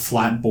just like a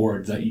flat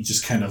board that you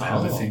just kind of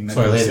have a thing that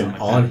So I goes landed down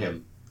like on that.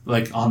 him.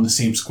 Like on the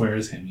same square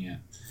as him, yeah.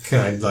 Can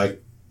I,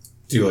 like,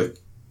 do, like,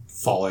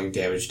 falling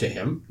damage to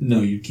him?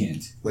 No, you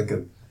can't. Like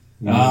a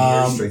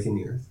meteor striking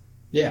the earth.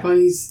 Yeah. Well,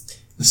 he's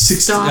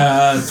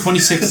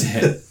 26 to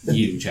hit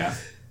you,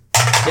 Jeff.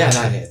 Yeah,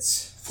 that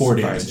hits. 4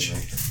 damage.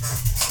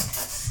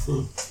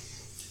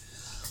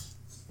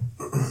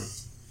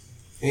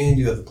 And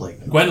you have the plague.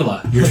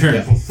 Gwendola, your turn.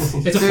 It's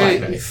a flat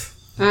Alright. knife.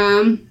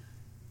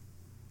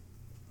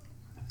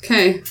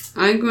 Okay,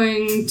 I'm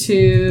going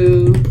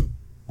to...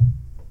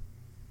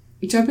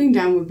 Jumping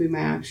down would be my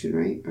action,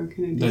 right? Or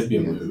can I do That'd be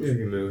a something move. If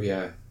you move,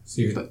 yeah.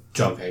 So you could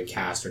jump and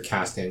cast, or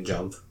cast and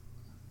jump. else?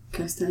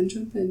 Cast and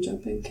jump and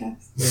jump and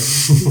cast.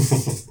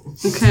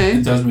 Okay.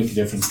 It does make a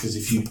difference because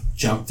if you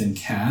jumped and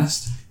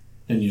cast,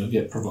 then you'll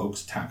get provoked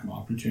attack of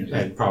opportunity.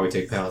 And probably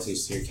take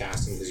penalties to your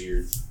casting because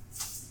you're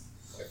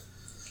like,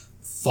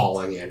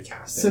 falling and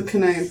casting. So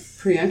can I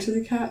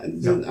preemptively the cat?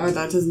 Or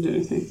that doesn't do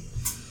anything.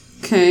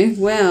 Okay,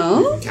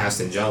 well... You can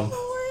cast and jump.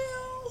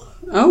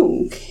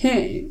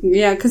 Okay.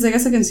 Yeah, because I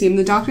guess I can see him.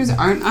 The doctors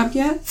aren't up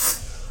yet.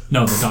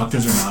 No, the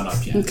doctors are not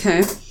up yet.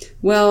 Okay.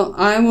 Well,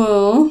 I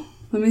will...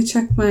 Let me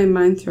check my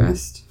mind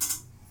thrust.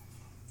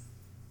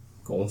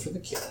 Going for the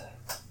kill.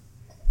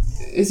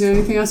 Is there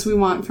anything else we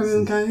want from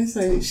him, guys?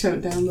 I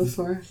showed down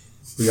before.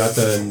 We got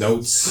the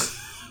notes.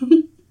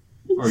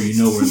 Or you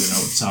know where the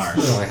notes are.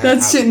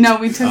 That's true. No,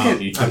 we took Oh,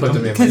 it. you I took put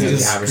them them. in Because the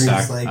it's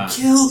haversack. Like,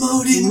 kill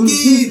mode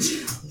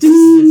engage!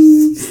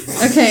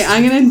 Okay,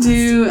 I'm gonna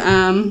do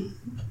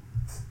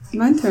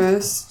mind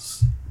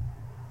thrust.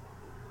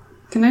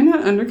 Can I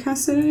not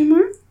undercast it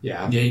anymore?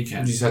 Yeah. Yeah, you You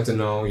can. just have to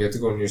know, you have to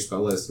go in your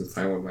spell list and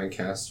find what mine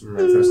casts from my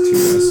first 2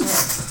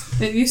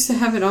 lists. It used to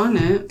have it on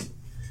it.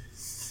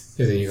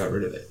 Yeah, then you got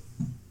rid of it.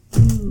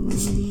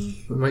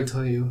 It might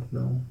tell you,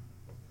 no.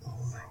 Oh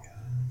my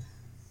god.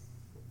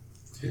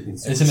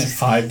 Isn't it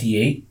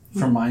 5d8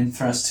 for Mind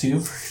Thrust 2?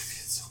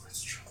 So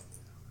much trouble.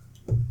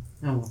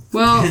 Oh.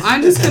 Well,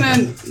 I'm just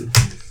gonna.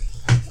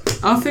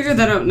 I'll figure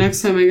that out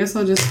next time. I guess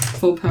I'll just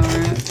full power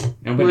it.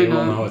 Nobody Why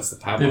will not? know it's the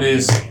Pablo. It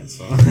is. doing it,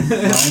 so. Mind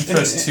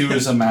Thrust 2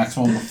 is a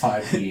maximum of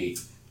 5d8.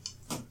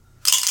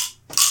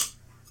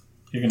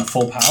 You're gonna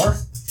full power?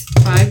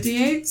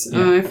 5d8s?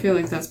 Oh, I feel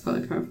like that's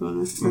probably powerful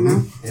enough for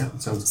now. Yeah,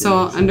 sounds good. So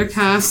I'll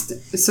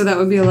undercast. So that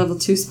would be a level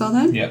 2 spell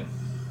then? Yep.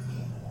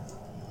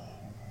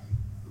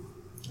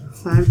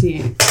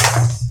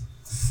 5d8.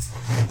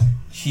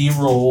 He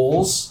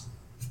rolls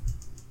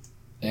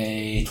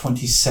a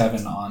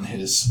 27 on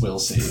his will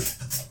save.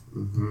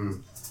 Mm-hmm.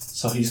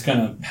 So he's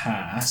gonna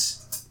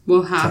pass.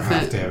 We'll For half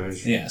half it.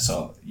 damage. Yeah,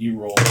 so you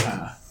roll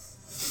half.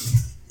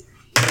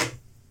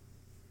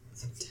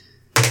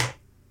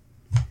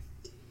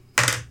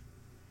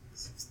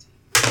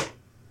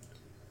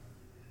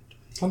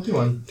 I'll do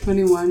one.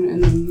 21,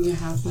 and then you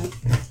half it.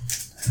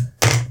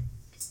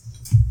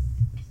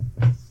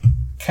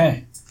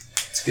 Okay.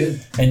 It's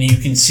good. And you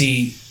can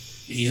see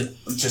he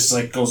just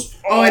like goes.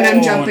 Oh, and I'm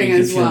he jumping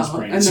can as feel his well.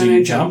 brain. And So then you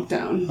I jump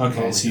down.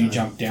 Okay, Oh so my you God.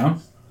 jump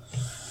down.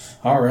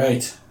 All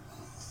right.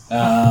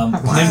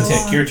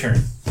 Nimtic, your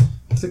turn.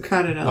 It's a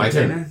crowded My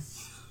turn.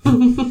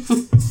 elevator.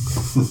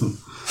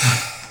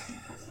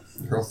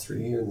 You're all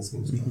 3 in the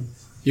same spot.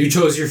 You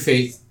chose your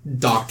fate,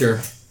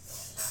 Doctor.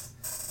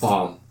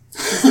 Bomb.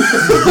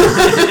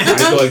 I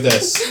go like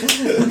this.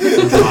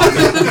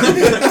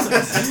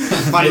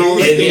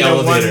 Finally, In the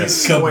elevator.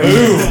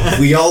 Kaboom!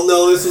 We all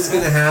know this was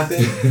going to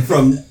happen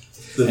from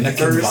the In a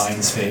first.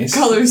 confined space.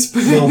 Color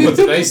spray. No, but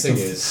the nice thing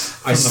is,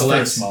 I From the select.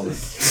 first moment.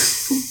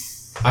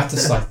 I have to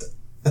select.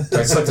 Do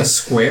I select a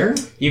square?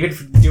 You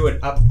could do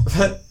it up.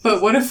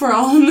 But what if we're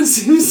all in the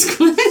same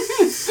square?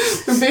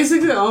 We're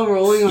basically all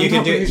rolling on You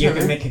top could do. of each You other.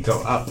 can make it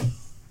go up.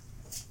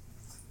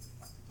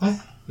 What?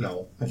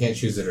 No, I can't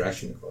choose the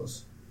direction it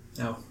goes.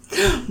 No.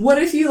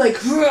 What if you like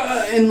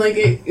and like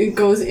it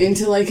goes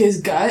into like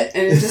his gut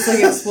and it just like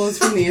explodes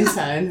from the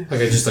inside?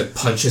 Like I just like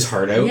punch his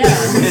heart out Yeah.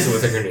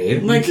 with a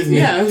grenade. Like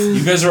yeah.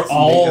 You guys are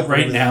all Make up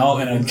right with- now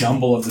in a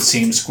jumble of the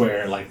same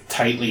square, like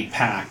tightly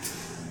packed.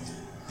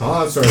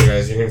 Oh, I'm sorry,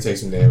 guys. You're gonna take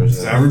some damage.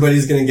 So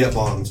everybody's going to get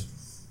bombed.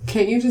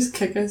 Can't you just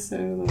kick us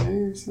out of the way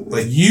or something?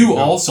 Like You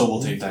also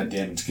will take that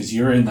damage because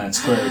you're in that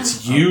square.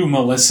 It's you,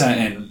 Melissa,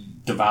 and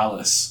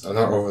Davalis. I'm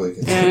not overly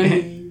concerned.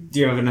 and Do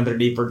you have another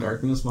deeper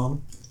darkness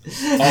moment?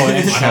 Oh, and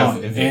I have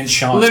Sean. infinite. And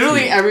Sean.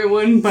 literally too.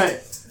 everyone but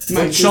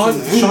Mike. But Sean is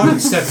in there. Sean can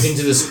step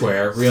into the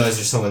square, realize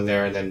there's someone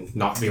there, and then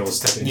not be able to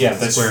step into Yeah,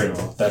 the that's square true.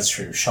 anymore. That's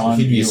true. Sean,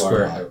 He'd be a you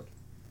square are not. out.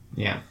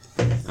 Yeah.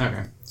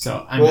 Okay.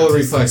 So I'm Roll a not-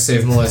 reflex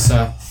save,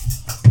 Melissa.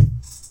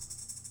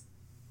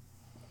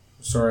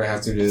 Sorry I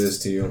have to do this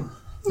to you.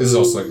 This is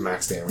also like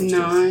max damage. too.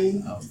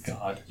 9. Oh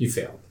God. You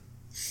failed.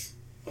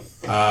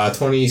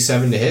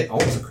 27 to hit.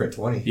 Almost a crit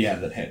 20. Yeah,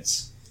 that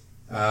hits.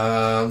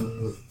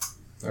 Everyone,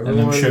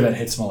 And I'm sure that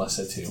hits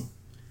Melissa too.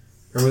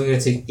 everyone's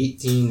gonna take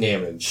 18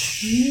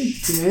 damage. You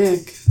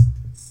dick.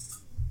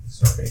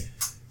 Sorry.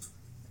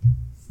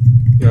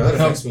 You know, that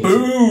affects me. too.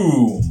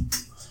 Boom!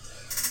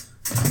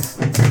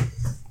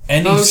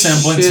 Any Oh,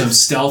 semblance shit. of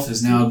stealth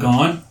is now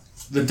gone.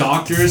 The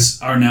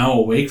doctors are now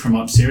awake from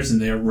upstairs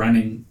and they're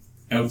running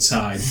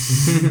outside.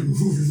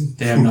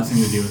 They have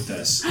nothing to do with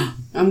this.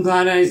 I'm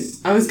glad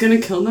I was gonna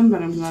kill them,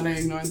 but I'm glad I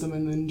ignored them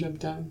and then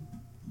jumped down.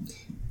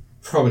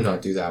 Probably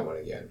not do that one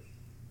again.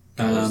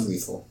 That was Um,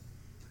 lethal.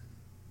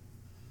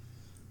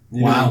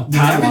 You Wow. know, we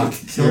haven't Padlock,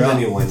 killed you're up.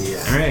 anyone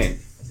yet. All right.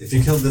 If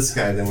you killed this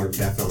guy, then we're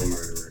definitely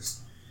murderers.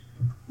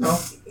 No.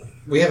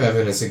 We have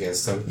evidence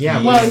against him.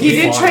 Yeah, Well, he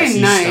did fought try us,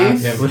 he knife.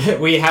 stabbed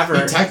him. We have He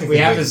our. technically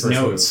We have made his the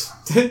first notes.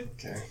 Okay.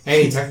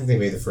 And he technically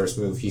made the first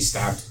move. He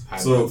stabbed So-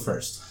 Padlock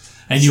first.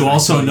 And you Should I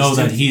also kill know these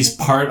that two? he's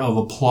part of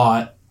a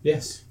plot,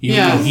 Yes. even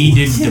Yeah. though he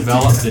didn't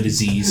develop the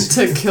disease.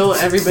 To kill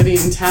everybody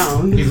in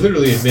town. He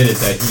literally admitted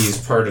that he is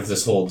part of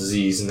this whole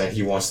disease and that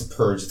he wants to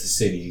purge the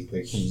city.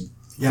 Like he.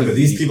 Yeah, but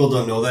these people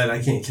don't know that. I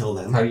can't kill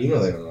them. How do you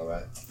know they don't know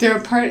that? They're You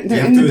in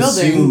have the to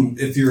building. assume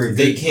if you're a good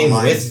They came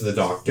aligned, with the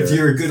doctor. if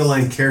you're a good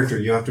aligned character,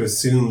 you have to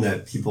assume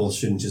that people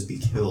shouldn't just be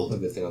That's a killed.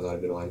 good thing I'm not a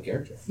good line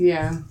character.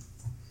 Yeah.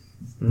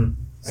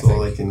 So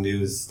all I can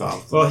do is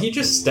stop. Well, he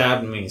just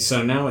stabbed me,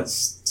 so now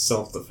it's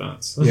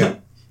self-defense. Yeah.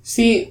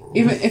 See,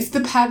 even if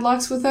the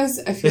padlock's with us,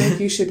 I feel like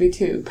you should be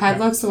too.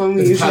 Padlock's the one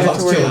we If usually have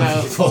to Padlock's worry killing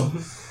about.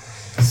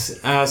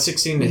 people.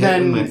 16 to hit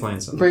Then with my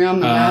plans. bring on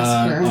the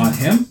massacre. On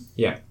him?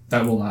 Yeah.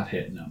 That will not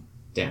hit, no.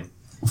 Damn.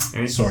 All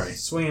right. Sorry.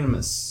 Swing and a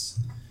miss.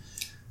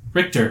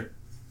 Richter,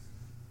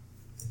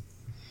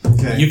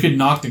 Okay. you could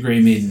knock the Grey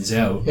Maidens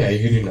out. Yeah,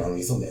 you can do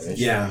non-lethal damage.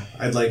 Yeah,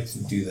 I'd like to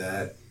do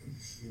that.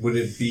 Would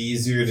it be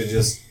easier to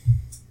just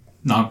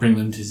Not bring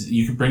them to...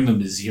 You could bring them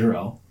to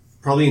 0.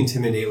 probably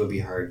intimidate would be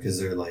hard because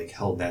they're like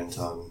hell bent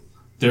on.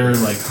 They're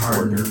like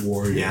hardened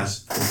warriors.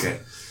 Yeah. Okay.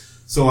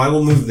 So I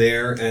will move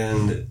there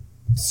and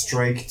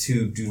strike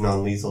to do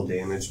non-lethal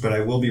damage, but I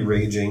will be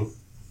raging.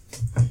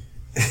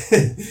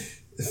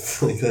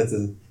 Like that's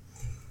a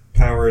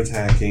power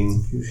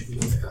attacking.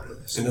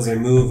 And as I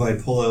move, I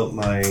pull out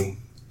my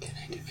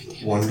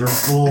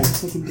wonderful.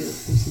 So I can do it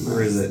from somewhere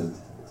Where is else. it?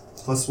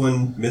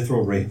 +1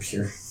 mithril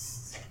rapier.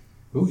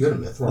 Ooh, you got a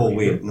myth. Oh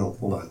wait, no,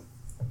 hold on.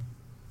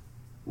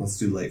 Let's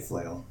do light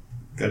flail.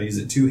 Gotta use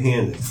it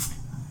two-handed.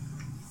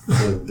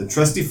 So the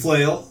trusty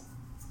flail.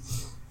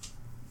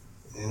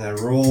 And I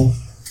roll.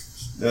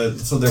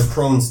 So they're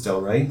prone still,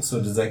 right?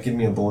 So does that give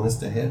me a bonus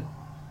to hit?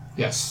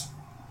 Yes.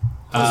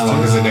 As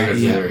long as they're negative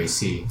to yeah. their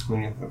AC.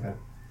 Okay.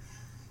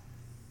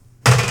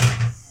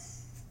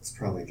 That's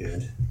probably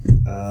good.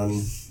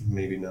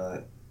 Maybe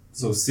not.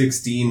 So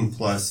 16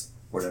 plus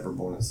whatever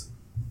bonus.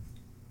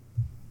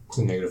 It's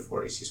a negative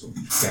 4 AC, so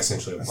that's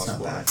essentially a That's plus not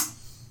 4. bad.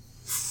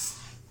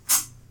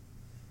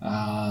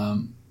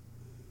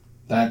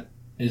 That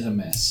is a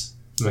miss.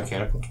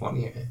 Mechanical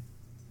 20, eh?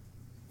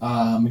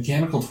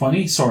 Mechanical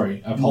 20?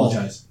 Sorry, I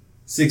apologize.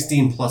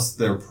 16 plus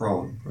they're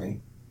prone,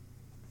 right?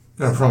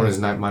 No, prone is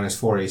not minus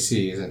 4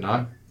 AC, is it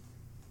not?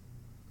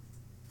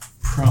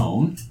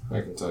 Prone.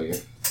 I can tell you.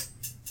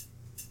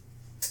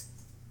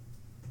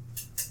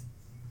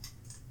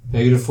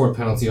 Negative 4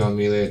 penalty on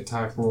melee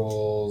attack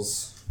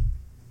rolls.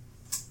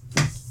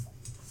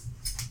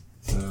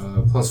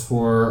 +4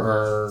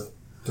 are...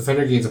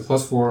 Defender gains a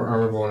 +4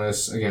 armor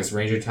bonus against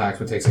range attacks,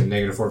 but takes a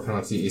 -4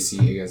 penalty AC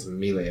against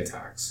melee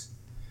attacks.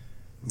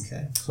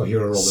 Okay. So he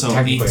would roll the So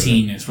tech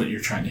 18 is what you're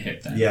trying to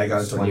hit then. Yeah, I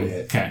got a So when you 20.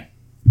 hit. Okay.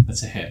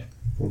 That's a hit.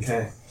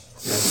 Okay.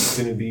 That's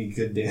gonna be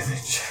good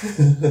damage.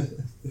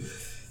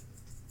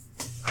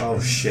 Oh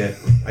shit.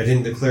 I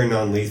didn't declare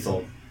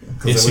non-lethal.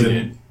 Yes, you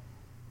did.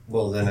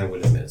 Well, then I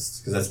would have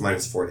missed. Because that's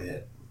 -4 to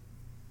hit.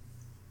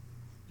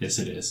 Yes,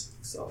 it is.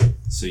 So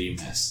you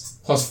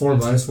missed. +4,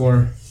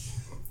 -4.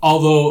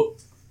 Although,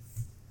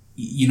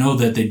 you know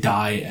that they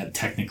die at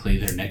technically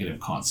their negative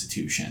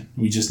constitution.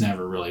 We just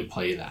never really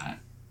play that.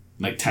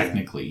 Like,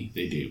 technically,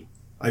 they do.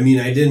 I mean,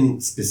 I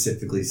didn't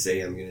specifically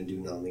say I'm gonna do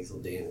non-lethal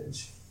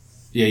damage.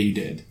 Yeah, you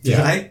did. Did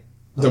I?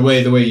 The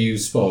way you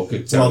spoke,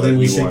 it Well, sounded then like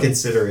we you should wanted-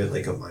 consider it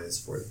like a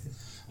 -4 to hit.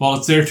 Well,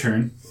 it's their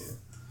turn.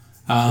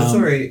 That's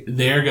alright.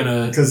 They're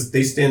gonna... Because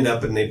they stand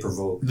up and they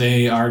provoke.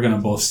 They are gonna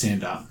both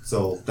stand up.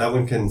 So that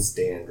one can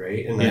stand,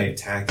 right? And I Yeah.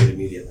 attack it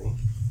immediately.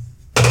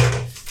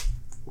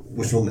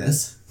 Which will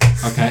miss.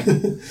 Okay.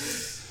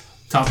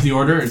 Top of the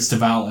order, it's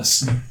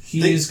Tavalis.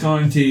 He is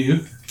going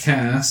to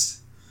cast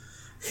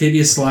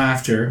Hideous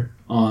Laughter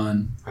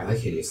on... I like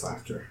hideous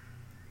laughter.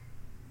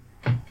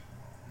 I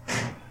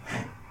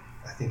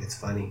think it's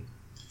funny.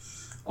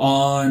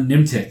 on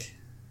Nimtic.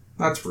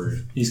 That's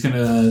rude. He's going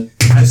to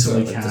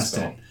defensively like cast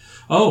the it.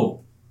 Oh!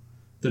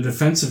 The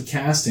defensive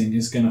casting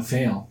is going to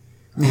fail.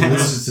 He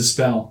loses the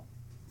spell.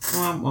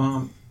 Womp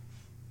womp.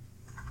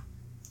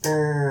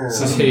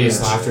 So hideous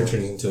laughter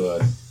turns into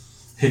a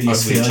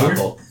Hideous ugly failure.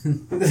 chuckle.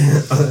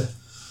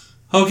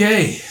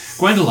 Okay,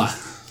 Gwendola.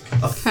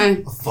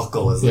 Okay. A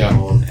fuckle is Yeah.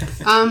 like one.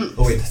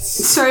 Oh wait,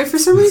 that's Sorry, for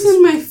some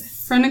reason my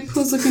Phrenic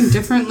pool's looking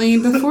differently.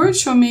 Before it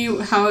showed me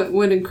how it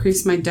would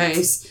increase my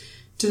dice.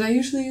 Did I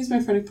usually use my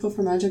Phrenic pool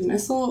for Magic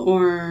Missile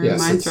or Yes,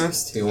 Mind it's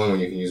Thrust? the only one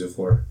you can use it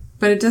for.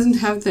 But it doesn't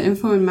have the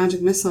info in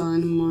Magic Missile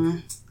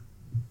anymore.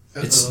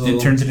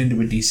 It turns it into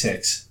a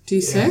D6.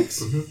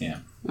 D6? Yeah.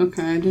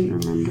 Okay, I didn't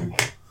remember.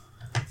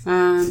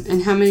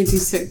 And how many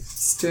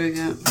D6 do I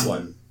get?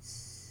 1.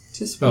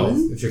 Just No,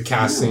 one? if you're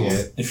casting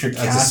it, If you're As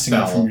a casting it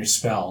spell. from your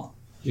spell.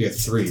 you get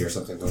 3 or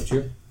something, don't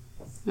you?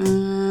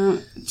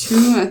 2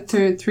 at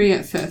third, 3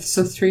 at fifth,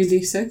 so 3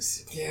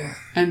 D6. Yeah.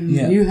 And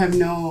Yeah. you have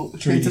no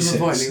chance of 3d6.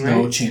 avoiding, right?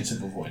 No chance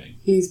of avoiding.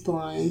 He's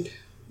blind.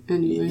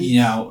 Anyway.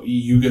 Now,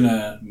 you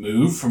gonna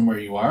move from where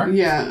you are?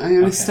 Yeah, I'm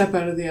gonna Okay. step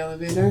out of the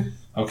elevator.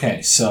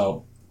 Okay,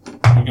 so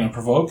you're gonna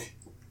provoke?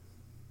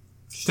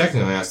 She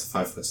technically has the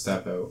 5-foot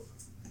step out.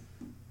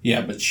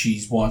 Yeah, but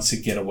she wants to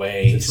get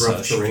away. It's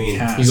rough she can terrain.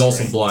 cast, He's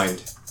also right?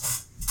 blind.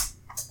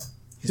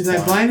 Because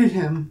I blinded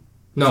him.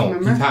 No,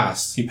 Remember? he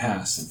passed. He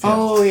passed. And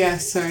failed. Oh, yeah,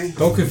 sorry.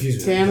 Don't confuse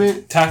me. Damn it.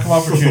 Attack of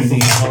opportunity.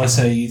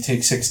 Melissa, you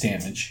take 6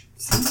 damage.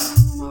 Son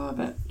of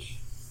a bitch.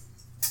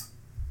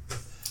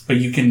 But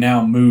you can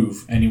now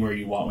move anywhere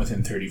you want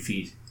within 30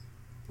 feet.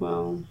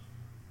 Well,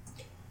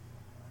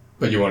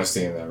 But you want to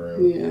stay in that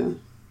room. yeah.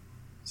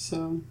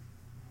 So,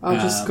 I'll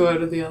just go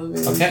out of the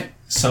elevator. Okay,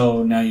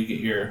 so now you get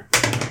your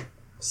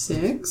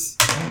 6,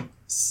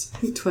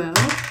 12,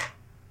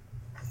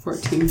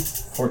 14.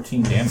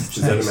 14 damage.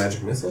 is that a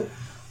magic missile?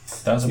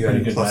 That was a You pretty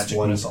had good plus magic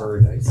 1 missile. per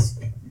dice.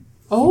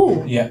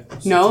 Oh! Yeah.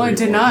 No, I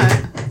did not.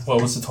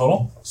 What was the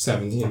total?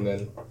 17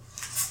 then.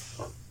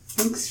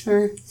 Thanks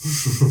for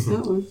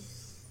that one.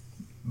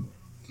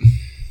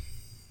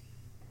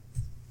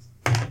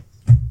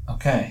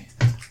 Okay.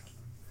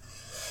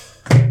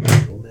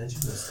 Magical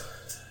magic missile.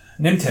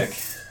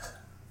 Nimtic.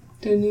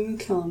 Didn't even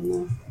kill him,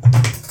 though.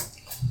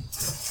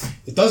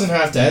 It doesn't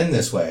have to end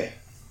this way.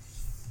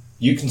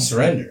 You can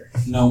surrender.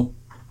 No.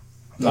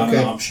 Not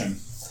Okay. an option.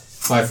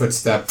 5-foot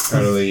step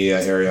out of the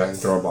area and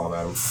throw a bomb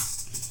at him.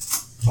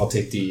 I'll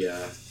take the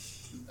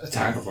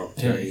attack of He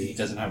opportunity.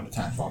 doesn't have an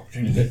attack of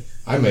opportunity.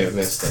 I may have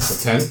missed it.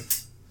 So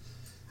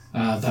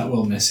 10? That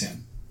will miss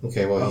him.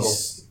 Okay, well,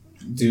 he's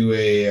do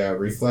a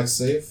reflex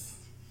save.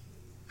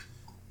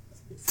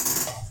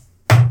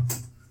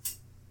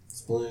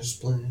 Splash,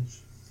 splash.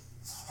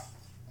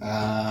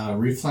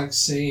 Reflex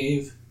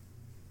save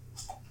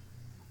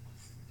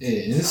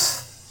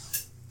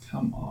is...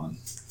 Come on.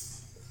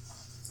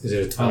 Is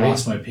it a I 20?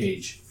 lost my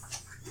page.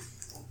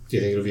 Do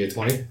you think it'll be a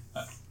 20?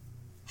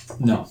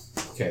 No.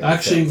 Okay.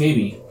 Actually, okay.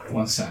 maybe.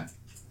 One sec.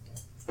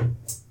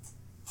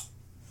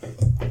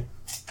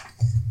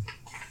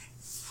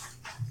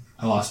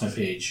 I lost my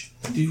page.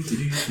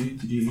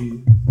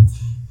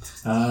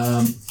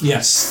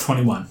 Yes,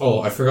 21.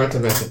 Oh, I forgot to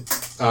mention.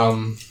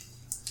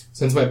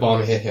 Since my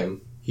bomb hit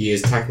him, he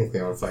is technically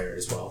on fire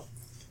as well.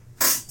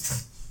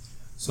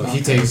 So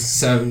he takes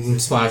 7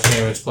 splash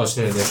damage plus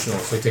an additional,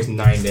 so he takes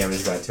 9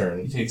 damage that He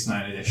turn. takes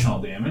 9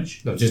 additional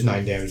damage. No, just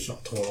 9 damage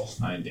total.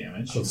 9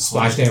 damage. So the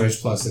splash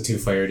damage plus the 2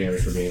 fire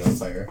damage for being on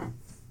fire.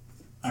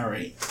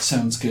 Alright,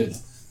 sounds good.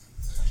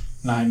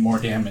 9 more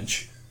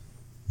damage.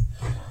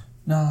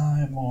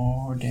 9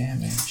 more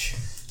damage.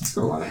 That's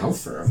got a lot of health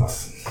for a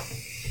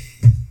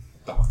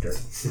doctor.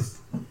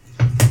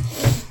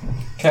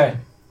 Okay.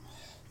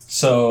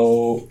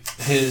 So,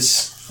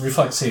 his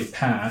reflex save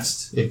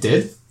passed. It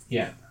did?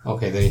 Yeah.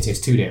 Okay, then he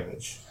takes 2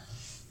 damage.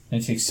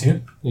 And he takes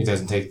 2. He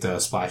doesn't take the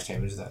splash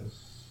damage then.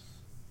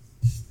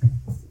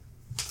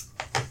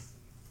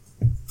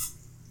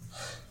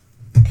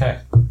 Okay.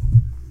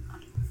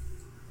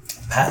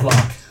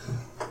 Padlock.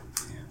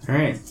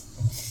 Alright.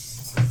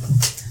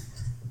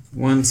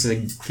 once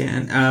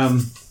again.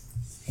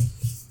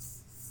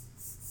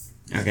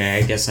 Okay,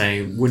 I guess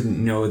I wouldn't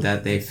know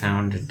that they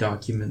found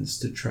documents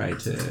to try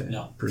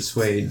to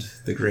persuade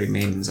the Grey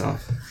Maidens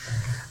off.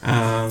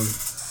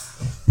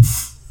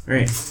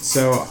 Right,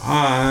 so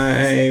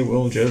I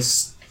will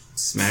just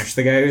smash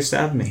the guy who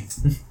stabbed me.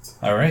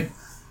 All right.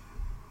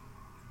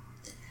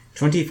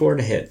 24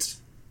 to hit.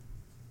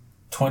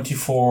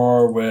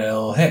 24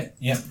 will hit.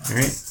 Yep. All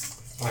right.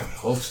 I would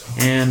hope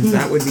so. And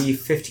that would be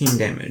 15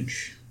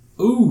 damage.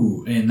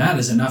 Ooh, and that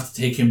is enough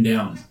to take him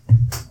down.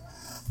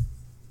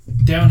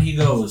 Down he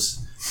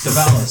goes.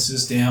 Davalos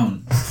is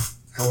down.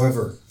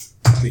 However,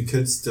 we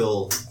could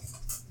still...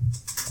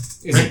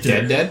 Is it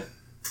dead?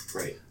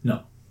 Right.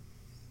 No.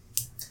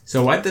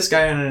 So what? This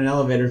guy on an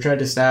elevator tried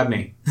to stab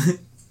me.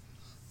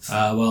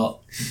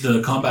 Well,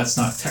 the combat's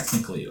not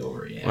technically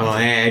over yet. Well,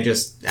 I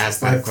just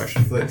asked that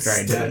question 5 foot after I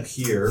did step it.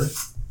 here.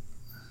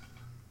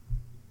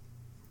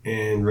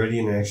 And ready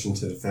in action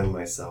to defend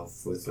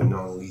myself with a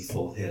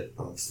non-lethal hit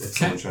if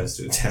someone tries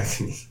to attack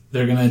me.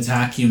 They're going to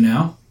attack you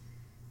now.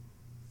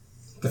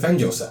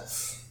 Defend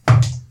yourself.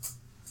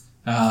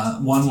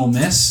 One will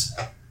miss,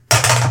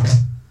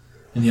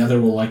 and the other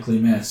will likely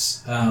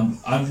miss.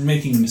 I'm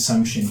making an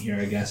assumption here.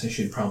 I guess I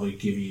should probably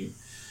give you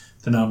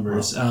the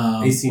numbers.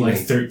 AC like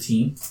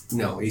 19. 13.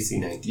 No, AC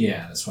 19.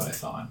 Yeah, that's what I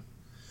thought.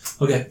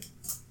 Okay.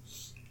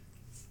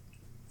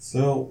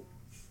 So,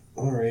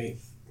 alright.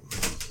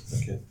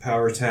 Okay,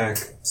 power attack,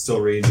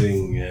 still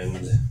raging,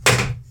 and...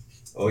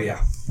 Oh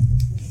yeah.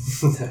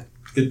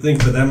 Good thing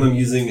for them I'm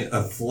using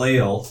a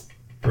flail,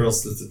 or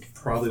else this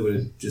probably would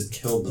have just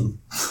killed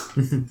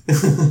them.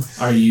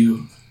 Are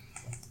you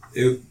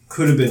It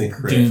could have been a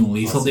crit. doing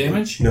lethal possibly.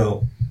 damage? No,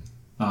 this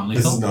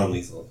Non-lethal? is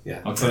non-lethal, yeah.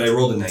 Okay. But I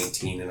rolled a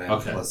 19 and I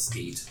have Okay. plus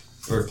 8.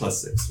 Or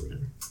plus 6,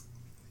 whatever.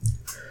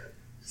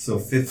 So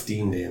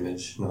 15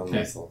 damage,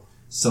 non-lethal.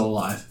 Still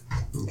alive.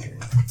 Okay.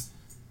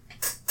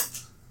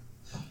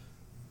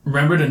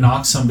 Remember to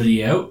knock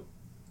somebody out.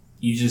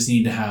 You just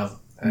need to have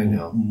I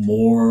know.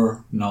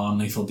 more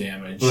non-lethal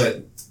damage.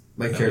 But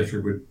my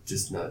character would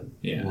just not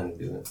Yeah. want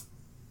to do it.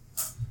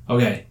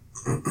 Okay.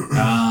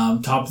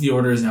 Top of the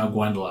order is now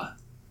Gwendola.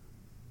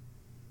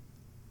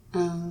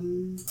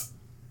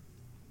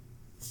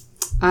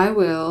 I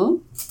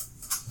will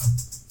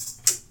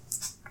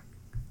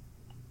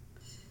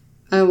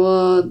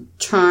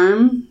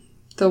charm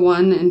the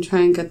one and try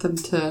and get them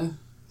to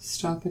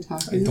stop I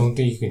attacking. don't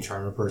think you can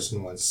charm a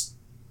person once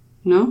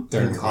No?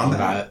 they're in In combat.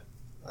 combat.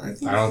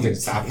 I don't think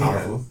it's that you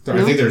powerful. can.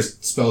 I think there's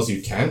spells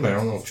you can, but I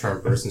don't know if charm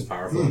a person's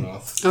powerful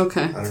enough.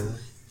 Okay. I don't know.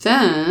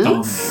 Then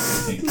Dominate,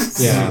 I think.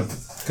 Yeah,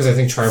 because I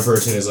think charm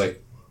person is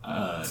like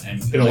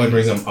And it only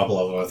brings them up a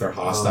level if they're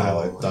hostile.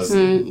 Oh. It does.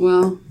 Alright,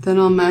 well, then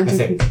I'll I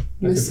magic think.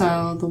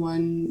 missile the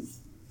one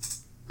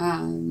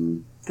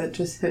that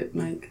just hit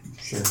Mike.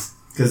 Sure.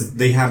 Because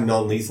they have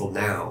non-lethal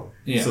now.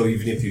 Yeah. So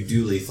even if you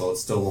do lethal, it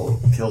still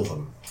won't kill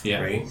them.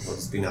 Yeah. Right? They'll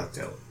just be knocked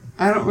out.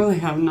 I don't really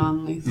have You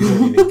non-lethal.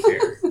 don't even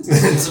care.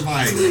 It's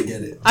fine, I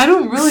get it. I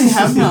don't really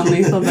have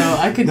non-lethal though.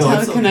 I could No,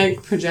 it's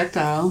telekinetic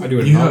projectile. I do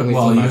it. You have,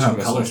 non-lethal well, you magic have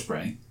missile. color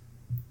spray.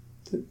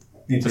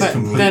 You just But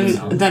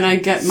completely then I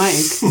get Mike.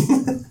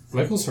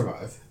 Mike will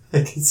survive.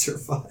 I can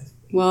survive.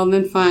 Well,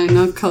 then fine.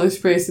 No color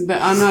sprays,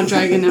 but I'm not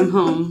dragging him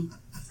home.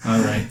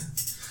 All right.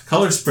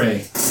 Color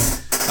spray.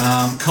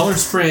 Color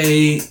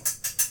spray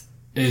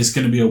is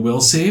going to be a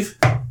will save.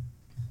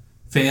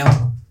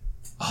 Fail.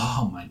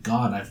 Oh my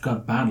god, I've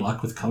got bad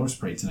luck with color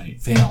spray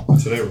tonight. Fail.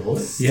 Should I roll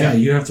it? Yeah,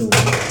 you have to roll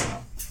it.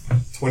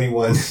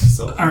 21,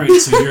 so All right,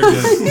 so you're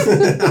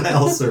good.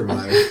 I'll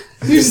survive.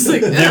 You're just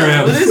like, They're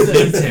out. what is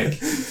this?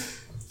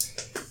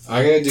 Dim-tick.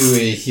 I'm gonna do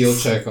a heal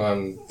check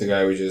on the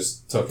guy we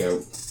just took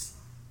out.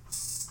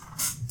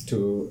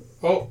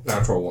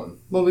 Natural 1.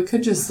 Well, we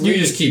could just You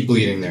leave. just keep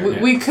bleeding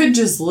there. We could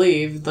just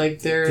leave. Like,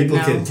 they're People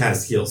now... can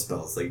cast heal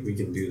spells. Like, we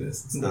can do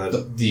this. It's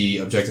not... The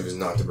objective is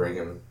not to bring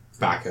him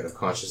back out of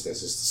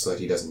consciousness, is so that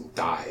he doesn't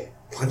die.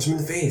 Punch him in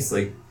the face.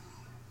 Like,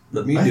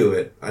 let me do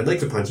it. I'd like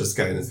to punch this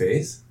guy in the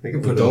face. I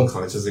can put him don't-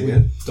 unconscious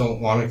again. Don't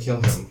want to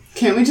kill him.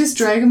 Can't we just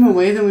drag him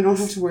away? Then we don't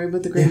have to worry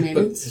about the Grey But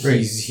Maidens.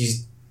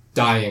 he's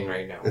dying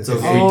right now. It's If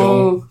okay. we Oh.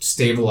 don't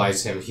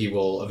stabilize him, he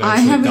will I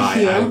eventually have a die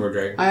heal. out of our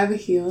dragon. I have a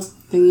heal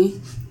thingy.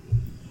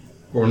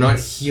 We're not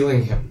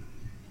healing him.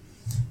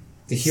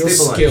 The heal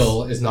Stabilize.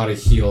 skill is not a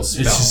heal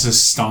spell. It's just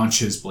as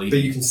staunch as bleeding.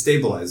 But you can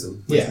stabilize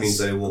him, which Yes. means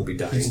that it won't be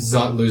dying. He's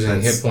not losing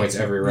That's- hit points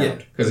every round.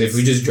 Yeah. Because if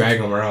we just drag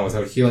him around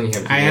without healing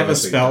him, I he'll have a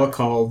eventually spell die.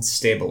 called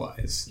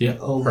Stabilize. Yeah.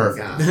 Oh my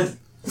Perfect. god.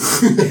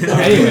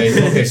 Anyways,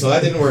 okay, so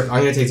that didn't work.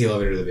 I'm gonna take the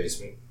elevator to the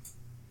basement.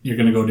 You're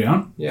going to go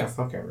down? Yeah,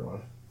 fuck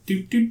everyone.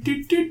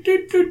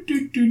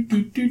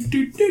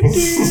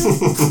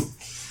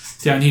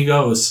 Down he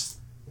goes.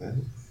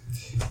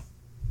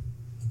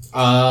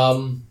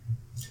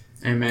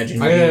 I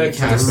imagine I'm gonna you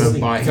cast. the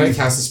Can I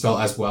cast the spell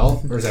as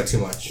well, or is that too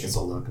much? Guess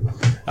I'll knock him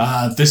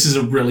out. This is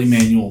a really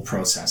manual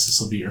process. This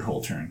will be your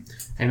whole turn.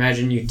 I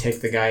imagine you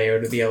take the guy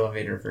out of the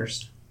elevator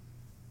first.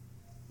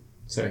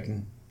 So I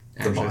can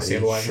actually body,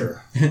 stabilize him.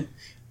 Sure.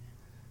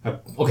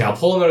 I'll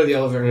pull him out of the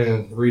elevator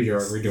and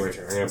redo my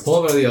turn. I'm going to pull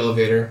him out of the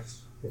elevator,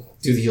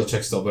 do the heal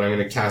check still, but I'm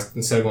going to cast,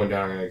 instead of going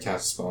down, I'm going to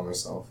cast a spell on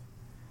myself.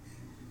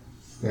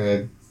 I'm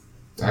going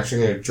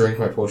to drink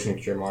my potion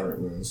to cure moderate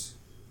wounds.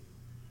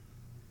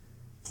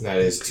 And that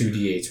is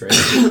 2d8s, right?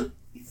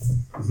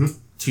 Mm-hmm.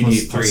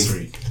 2d8 plus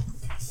 3.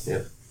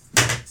 Yep.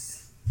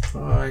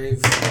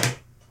 5,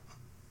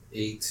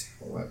 8,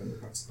 11.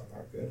 That's not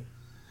that good.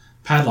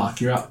 Padlock,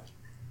 you're up.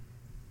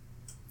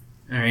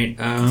 Alright,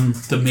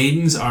 The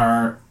maidens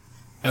are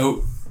out.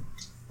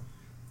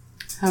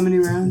 How many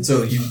rounds?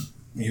 So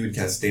you would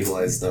cast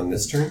Stabilize on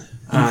this turn?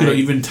 You could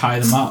even tie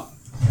them up.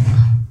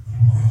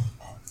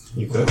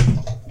 You could.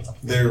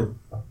 They're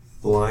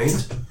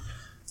blind,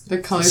 The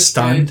color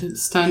Stunned.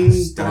 stunned,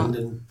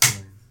 stunned,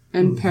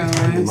 and tying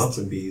them paralyzed. up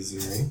would be easy,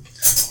 right?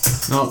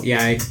 oh,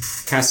 yeah, I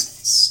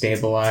cast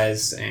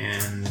Stabilize,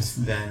 and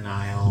then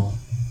I'll,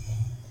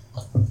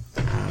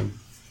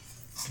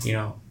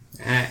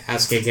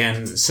 ask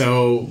again.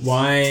 So,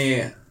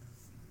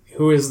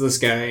 who is this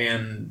guy,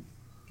 and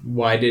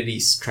why did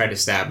he try to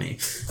stab me?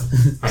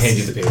 I hand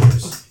you the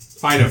papers.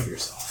 Find out for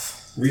yourself.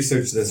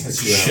 Research this for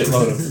It's a 2 hours.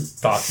 shitload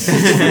of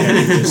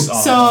documents.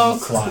 Just on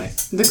the fly.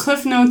 The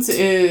Cliff Notes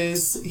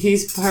is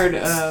he's part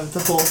of the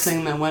whole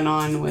thing that went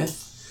on with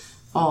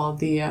all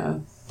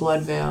the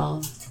Blood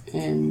Veil,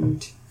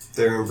 and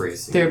They're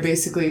embracing. they're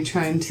basically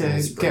trying to Trying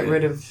to spread get it.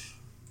 rid of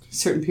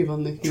certain people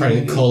in the Trying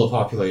community. to cull the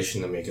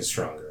population to make it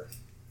stronger.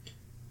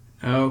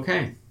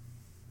 Okay.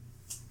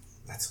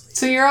 That's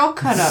So you're all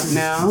cut up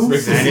now.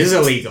 That is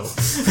illegal.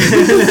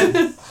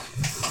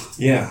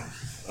 yeah.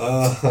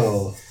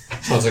 Oh.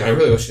 So I was like, I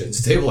really wish I didn't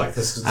stabilize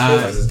this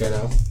guy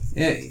now.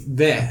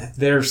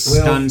 They're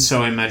stunned,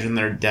 so I imagine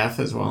they're deaf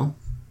as well.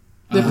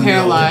 The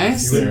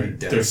paralyzed.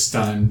 They're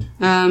stunned.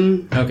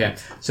 Okay,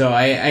 so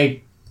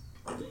I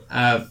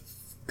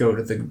go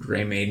to the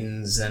Grey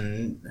Maidens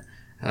and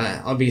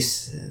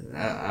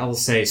I'll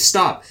say,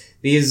 stop.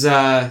 These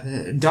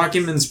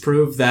documents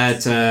prove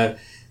that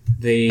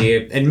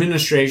the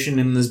administration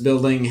in this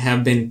building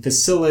have been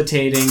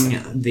facilitating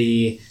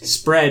the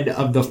spread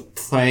of the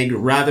plague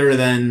rather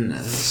than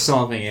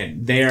solving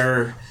it.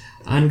 They're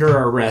under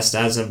arrest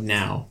as of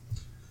now.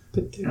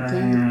 But they're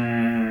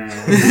dead.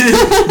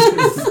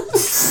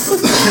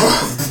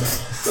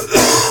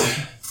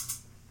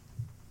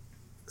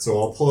 So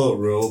I'll pull out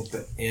rope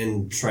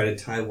and try to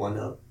tie one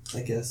up,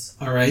 I guess.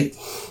 All right.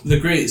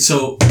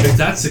 So if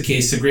that's the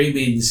case, the Grey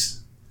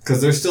Maidens,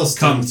 Because they're still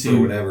Come stunned to-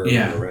 for whatever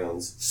yeah. in the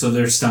rounds. so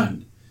they're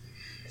stunned.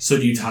 So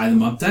do you tie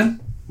them up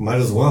then? Might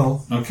as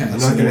well. Okay. I'm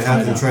so not going they're to have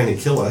tied them up. trying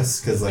to kill us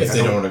because If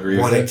they don't agree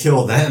with want to it.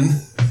 kill them.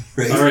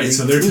 Right? All right,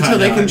 so they're tied Until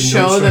they up. can no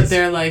show that choice.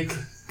 they're like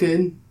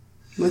good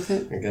with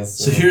it. I guess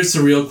So here's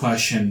the real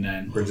question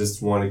then. we're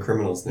just wanted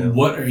criminals now.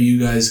 What are you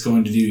guys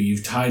going to do?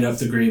 You've tied up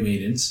the Grey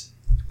Maidens.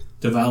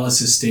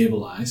 Davalis is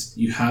stabilized.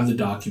 You have the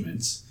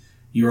documents.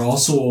 You're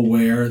also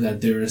aware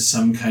that there is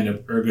some kind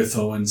of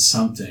Ergothoan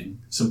something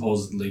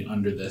supposedly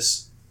under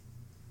this.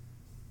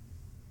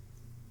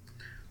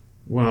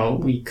 Well,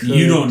 we could...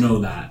 You don't know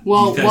that.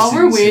 Well, You guys while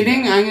we're didn't see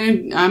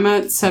waiting, that. I'm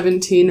at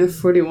 17 of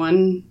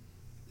 41.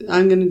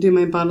 I'm gonna do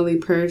my bodily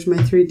purge, my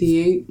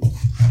 3d8,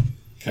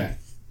 Okay.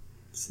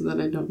 so that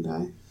I don't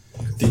die.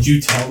 Did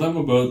you tell them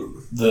about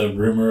the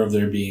rumor of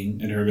there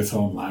being an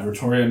Ergothoan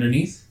laboratory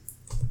underneath?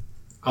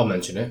 I'll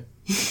mention it.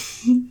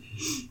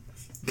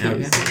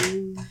 Okay.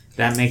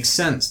 That makes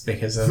sense,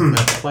 because the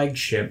plague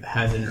ship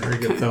had an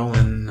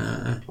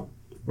Ergothoan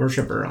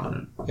worshipper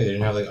on it. They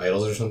didn't have like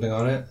idols or something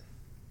on it?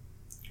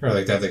 Or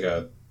like that, like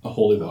A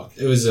holy book.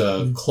 it was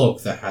a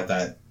cloak that had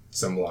that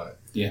symbol on it.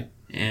 Yeah.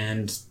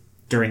 And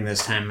during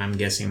this time, I'm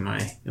guessing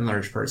my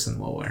enlarged person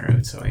will wear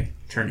it, so I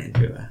turn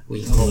into a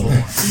weak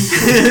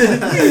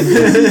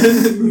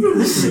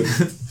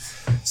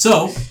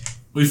So,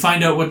 we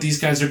find out what these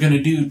guys are going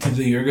to do to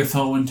the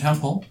Ergothoan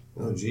temple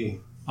Oh, gee.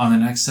 on the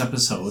next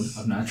episode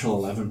of Natural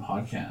 11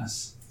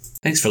 Podcast.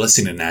 Thanks for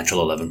listening to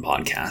Natural 11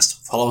 Podcast.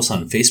 Follow us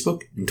on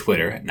Facebook and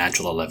Twitter at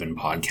Natural 11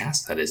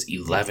 Podcast. That is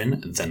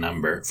 11, the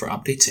number, for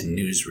updates and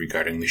news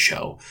regarding the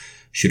show.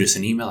 Shoot us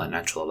an email at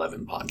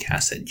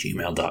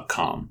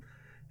natural11podcast@gmail.com.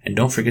 And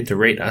don't forget to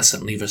rate us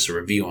and leave us a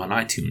review on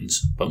iTunes.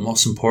 But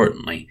most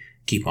importantly,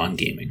 keep on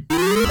gaming.